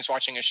experience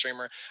watching a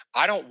streamer,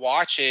 I don't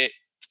watch it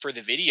for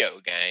the video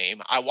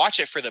game. I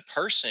watch it for the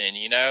person,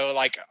 you know,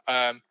 like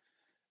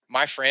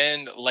my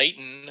friend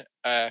Leighton,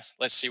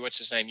 let's see, what's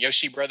his name?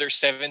 Yoshi Brothers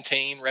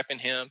 17, repping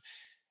him.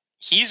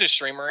 He's a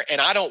streamer, and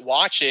I don't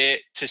watch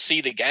it to see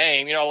the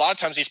game. You know, a lot of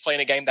times he's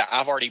playing a game that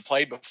I've already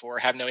played before,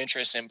 have no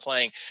interest in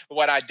playing. But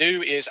what I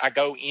do is I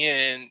go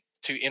in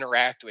to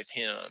interact with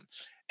him.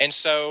 And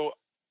so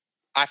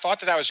I thought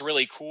that was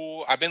really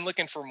cool. I've been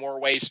looking for more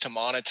ways to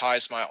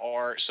monetize my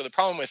art. So the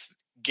problem with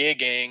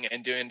gigging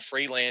and doing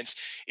freelance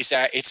is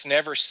that it's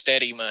never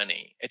steady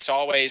money. It's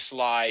always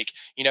like,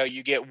 you know,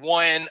 you get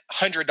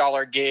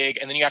 $100 gig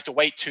and then you have to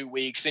wait 2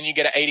 weeks. Then you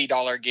get an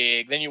 $80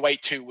 gig. Then you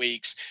wait 2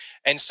 weeks.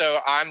 And so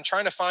I'm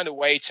trying to find a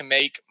way to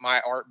make my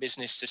art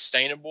business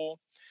sustainable.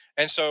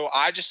 And so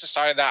I just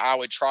decided that I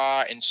would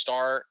try and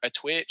start a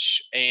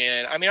Twitch.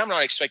 And I mean, I'm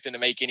not expecting to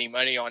make any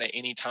money on it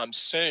anytime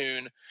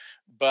soon,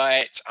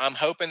 but I'm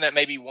hoping that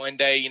maybe one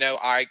day, you know,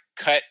 I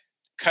cut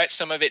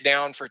some of it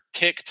down for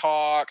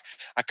TikTok.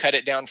 I cut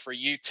it down for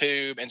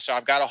YouTube. And so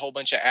I've got a whole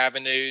bunch of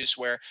avenues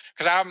where,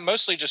 because I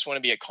mostly just want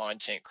to be a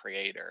content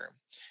creator.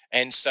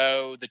 And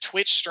so the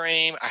Twitch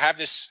stream,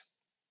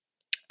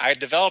 I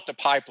developed a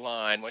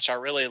pipeline, which I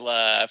really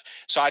love.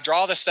 So I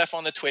draw the stuff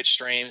on the Twitch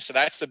stream. So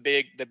that's the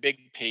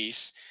big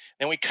piece.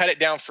 Then we cut it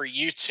down for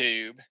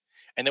YouTube.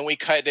 And then we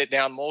cut it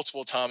down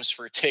multiple times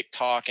for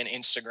TikTok and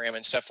Instagram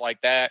and stuff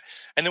like that.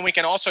 And then we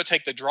can also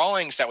take the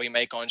drawings that we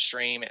make on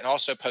stream and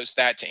also post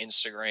that to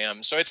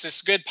Instagram. So it's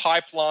this good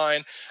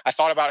pipeline. I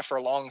thought about it for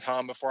a long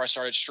time before I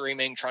started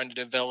streaming, trying to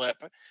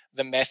develop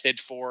the method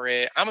for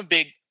it. I'm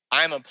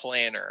a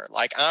planner.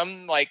 Like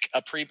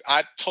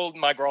I told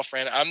my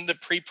girlfriend, I'm the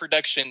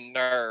pre-production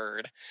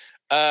nerd.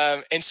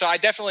 And so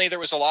there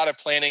was a lot of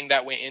planning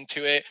that went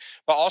into it,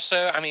 but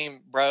also, I mean,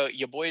 bro,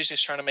 your boy is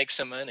just trying to make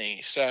some money.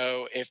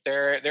 So if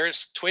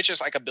there's Twitch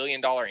is like $1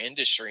 billion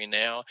industry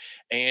now.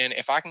 And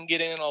if I can get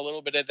in a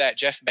little bit of that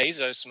Jeff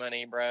Bezos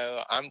money,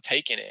 bro, I'm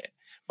taking it.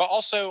 But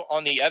also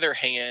on the other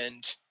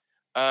hand,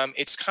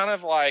 it's kind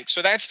of like,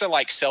 so that's the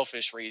like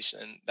selfish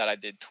reason that I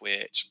did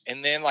Twitch.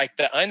 And then like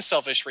the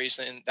unselfish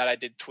reason that I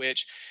did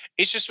Twitch,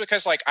 it's just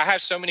because like I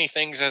have so many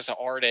things as an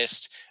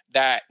artist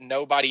that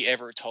nobody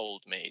ever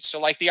told me. So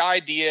like the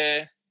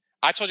idea,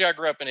 I told you I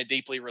grew up in a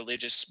deeply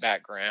religious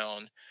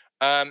background.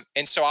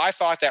 And so I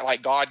thought that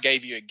like God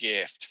gave you a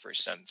gift for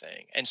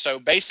something. And so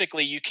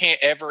basically you can't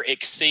ever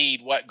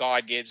exceed what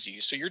God gives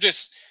you. So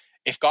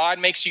if God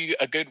makes you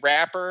a good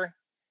rapper,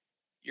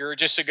 you're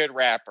just a good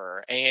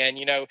rapper. And,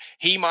 you know,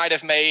 he might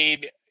have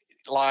made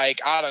like,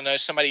 I don't know,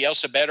 somebody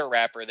else a better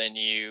rapper than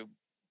you.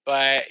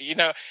 But, you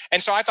know,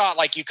 and so I thought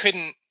like you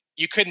couldn't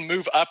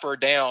move up or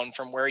down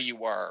from where you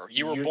were.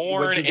 You were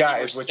born what you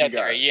got is what you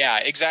got. Yeah,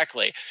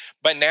 exactly.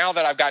 But now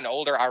that I've gotten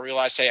older, I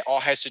realize that it all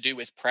has to do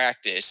with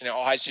practice and it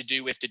all has to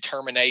do with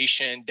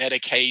determination,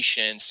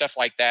 dedication, stuff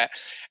like that.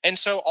 And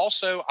so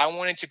also I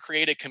wanted to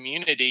create a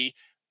community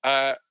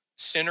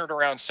centered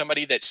around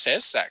somebody that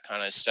says that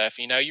kind of stuff.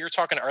 You know, you were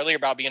talking earlier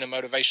about being a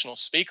motivational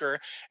speaker,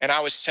 and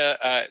I was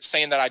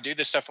saying that I do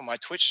this stuff on my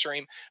Twitch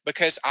stream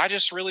because I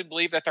just really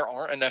believe that there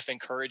aren't enough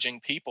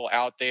encouraging people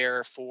out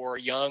there for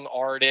young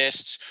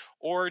artists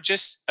or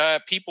just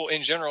people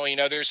in general. You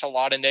know, there's a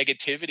lot of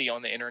negativity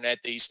on the internet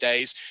these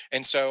days.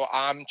 And so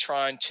I'm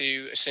trying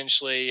to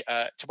essentially,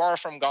 to borrow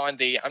from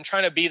Gandhi, I'm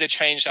trying to be the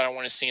change that I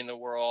want to see in the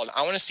world.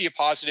 I want to see a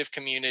positive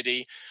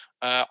community,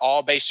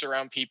 all based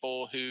around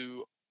people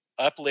who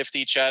uplift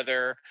each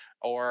other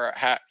or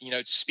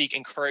speak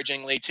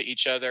encouragingly to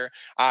each other.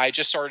 I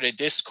just started a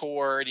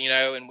Discord, you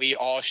know, and we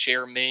all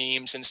share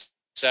memes and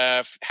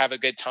stuff, have a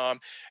good time.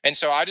 And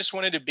so I just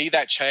wanted to be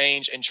that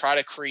change and try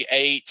to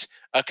create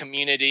a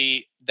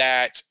community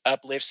that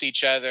uplifts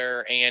each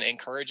other and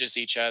encourages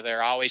each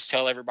other. I always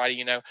tell everybody,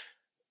 you know,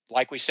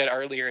 like we said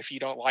earlier, if you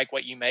don't like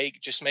what you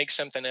make, just make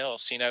something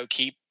else, you know,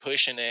 keep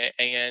pushing it.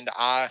 And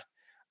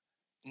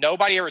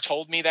nobody ever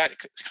told me that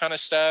kind of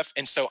stuff.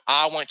 And so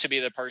I want to be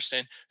the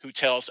person who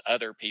tells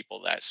other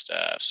people that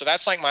stuff. So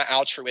that's like my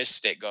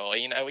altruistic goal.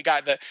 You know, we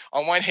got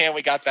on one hand,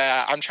 we got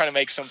that I'm trying to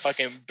make some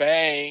fucking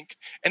bank.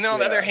 And then on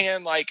the other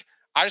hand, like,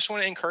 I just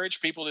want to encourage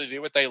people to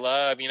do what they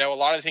love. You know, a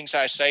lot of the things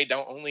I say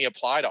don't only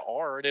apply to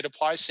art, it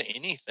applies to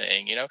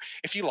anything. You know,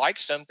 if you like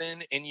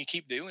something and you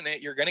keep doing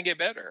it, you're going to get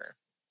better.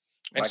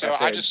 And like so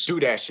I just do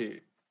that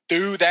shit.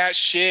 Do that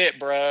shit,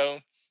 bro.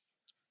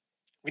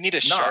 We need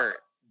a shirt.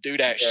 Do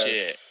that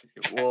shit.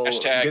 Well,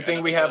 good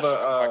thing we have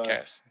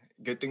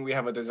good thing we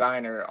have a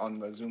designer on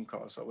the Zoom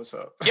call. So what's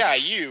up? Yeah,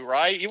 you,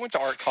 right? You went to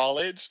art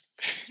college.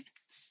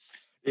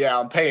 Yeah,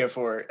 I'm paying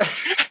for it.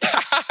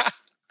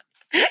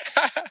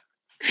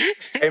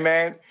 Hey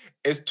man,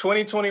 it's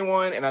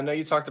 2021, and I know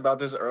you talked about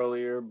this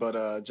earlier,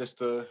 but just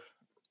to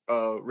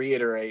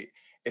reiterate,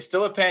 it's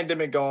still a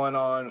pandemic going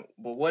on.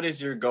 But what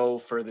is your goal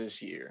for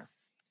this year?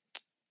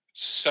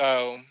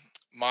 So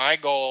my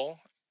goal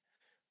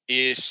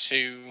is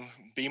to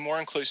be more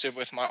inclusive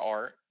with my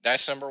art.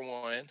 That's number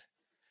one.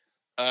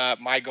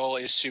 My goal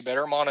is to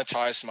better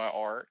monetize my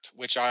art,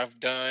 which I've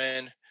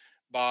done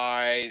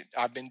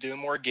I've been doing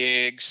more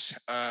gigs.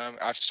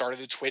 I've started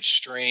the Twitch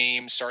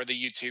stream, started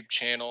the YouTube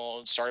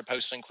channel, started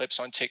posting clips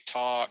on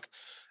TikTok.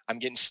 I'm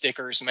getting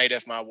stickers made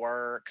of my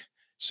work.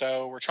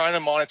 So we're trying to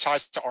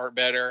monetize the art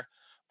better.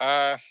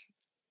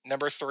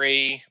 Number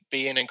three,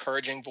 be an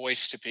encouraging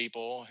voice to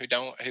people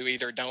who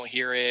either don't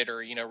hear it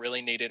or, you know,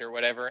 really need it or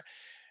whatever.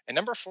 And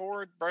number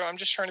four, bro, I'm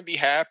just trying to be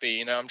happy.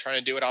 You know, I'm trying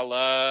to do what I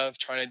love,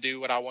 trying to do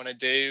what I want to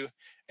do,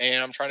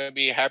 and I'm trying to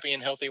be happy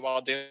and healthy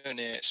while doing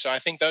it. So I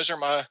think those are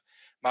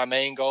my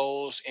main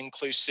goals: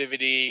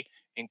 inclusivity,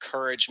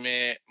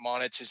 encouragement,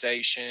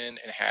 monetization,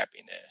 and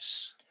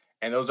happiness.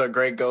 And those are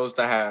great goals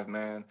to have,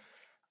 man.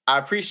 I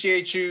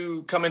appreciate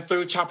you coming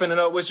through, chopping it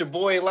up with your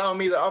boy, allowing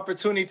me the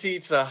opportunity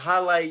to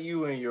highlight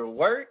you and your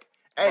work.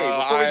 Hey,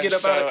 before we get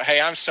up hey,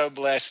 I'm so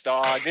blessed,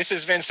 dog. This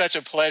has been such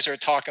a pleasure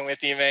talking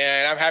with you,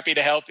 man. I'm happy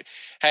to help.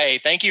 Hey,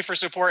 thank you for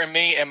supporting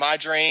me and my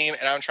dream,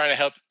 and I'm trying to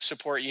help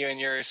support you and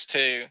yours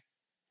too.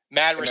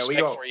 Mad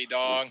respect for you,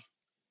 dog.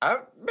 Man,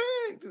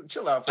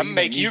 chill out. I'm gonna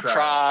make you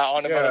cry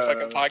on the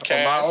motherfucking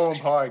podcast. On my own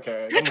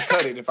podcast. I'm gonna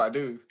cut it if I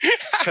do.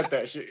 Cut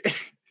that shit.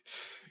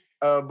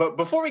 But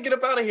before we get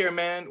up out of here,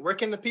 man, where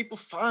can the people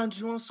find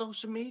you on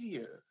social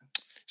media?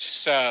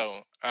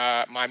 So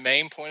my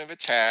main point of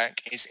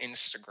attack is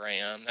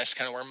Instagram. That's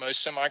kind of where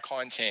most of my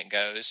content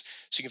goes.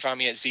 So you can find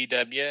me at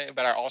ZW,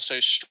 but I also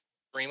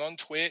stream on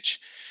Twitch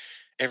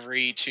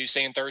every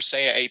Tuesday and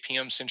Thursday at 8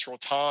 p.m. Central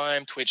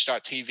Time,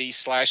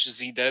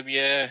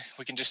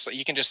 twitch.tv/ZW.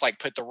 You can just like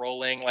put the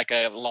rolling, like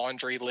a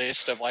laundry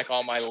list of like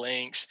all my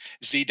links.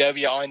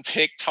 ZW on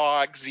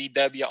TikTok,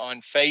 ZW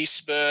on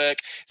Facebook,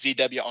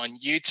 ZW on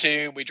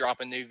YouTube. We drop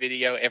a new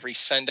video every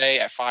Sunday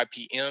at 5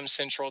 p.m.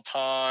 Central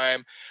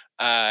Time.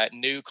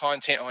 New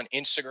content on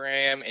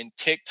Instagram and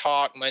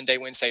TikTok Monday,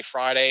 Wednesday,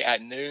 Friday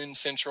at noon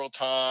Central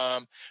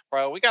Time.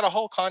 Bro, we got a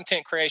whole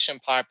content creation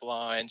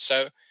pipeline.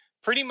 So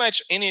pretty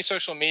much any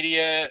social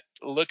media,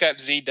 look up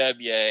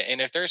ZW. And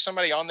if there's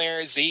somebody on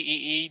there,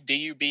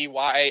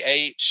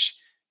 ZEEDUBYAH,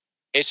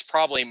 it's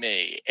probably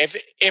me.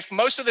 If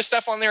most of the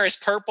stuff on there is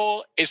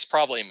purple, it's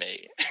probably me.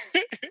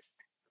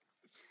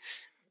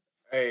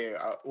 Hey,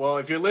 well,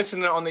 if you're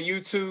listening on the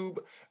YouTube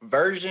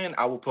version,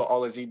 I will put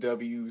all of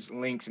ZW's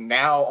links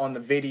now on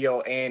the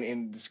video and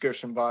in the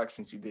description box,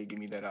 since you did give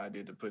me that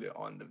idea to put it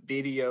on the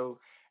video.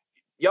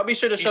 Y'all be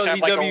sure to show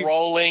ZW. Like a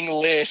rolling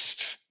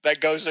list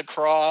that goes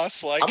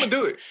across. Like I'm gonna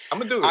do it.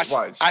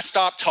 Watch. I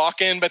stopped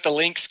talking, but the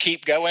links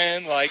keep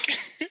going. Like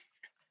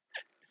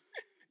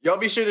y'all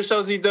be sure to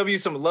show ZW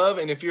some love.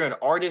 And if you're an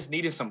artist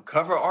needing some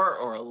cover art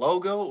or a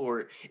logo,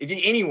 or if you're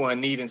anyone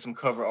needing some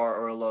cover art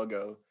or a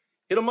logo,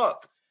 hit them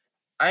up.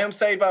 I am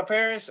Saved by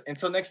Paris.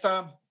 Until next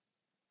time,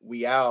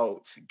 we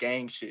out.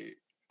 Gang shit.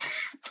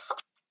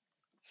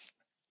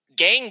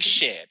 Gang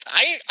shit.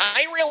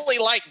 I really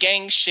like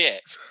gang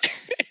shit.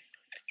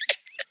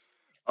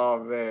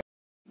 Oh, man.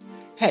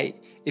 Hey,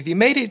 if you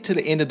made it to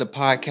the end of the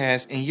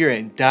podcast and you're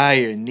in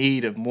dire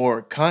need of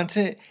more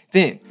content,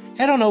 then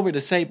head on over to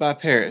Saved by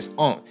Paris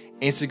on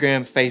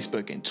Instagram,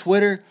 Facebook, and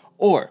Twitter,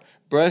 or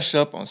brush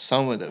up on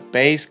some of the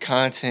bass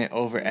content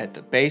over at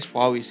the Bass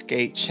While We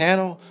Skate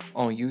channel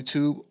on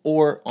YouTube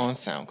or on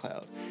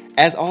SoundCloud.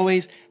 As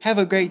always, have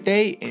a great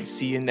day and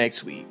see you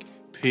next week.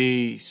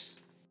 Peace.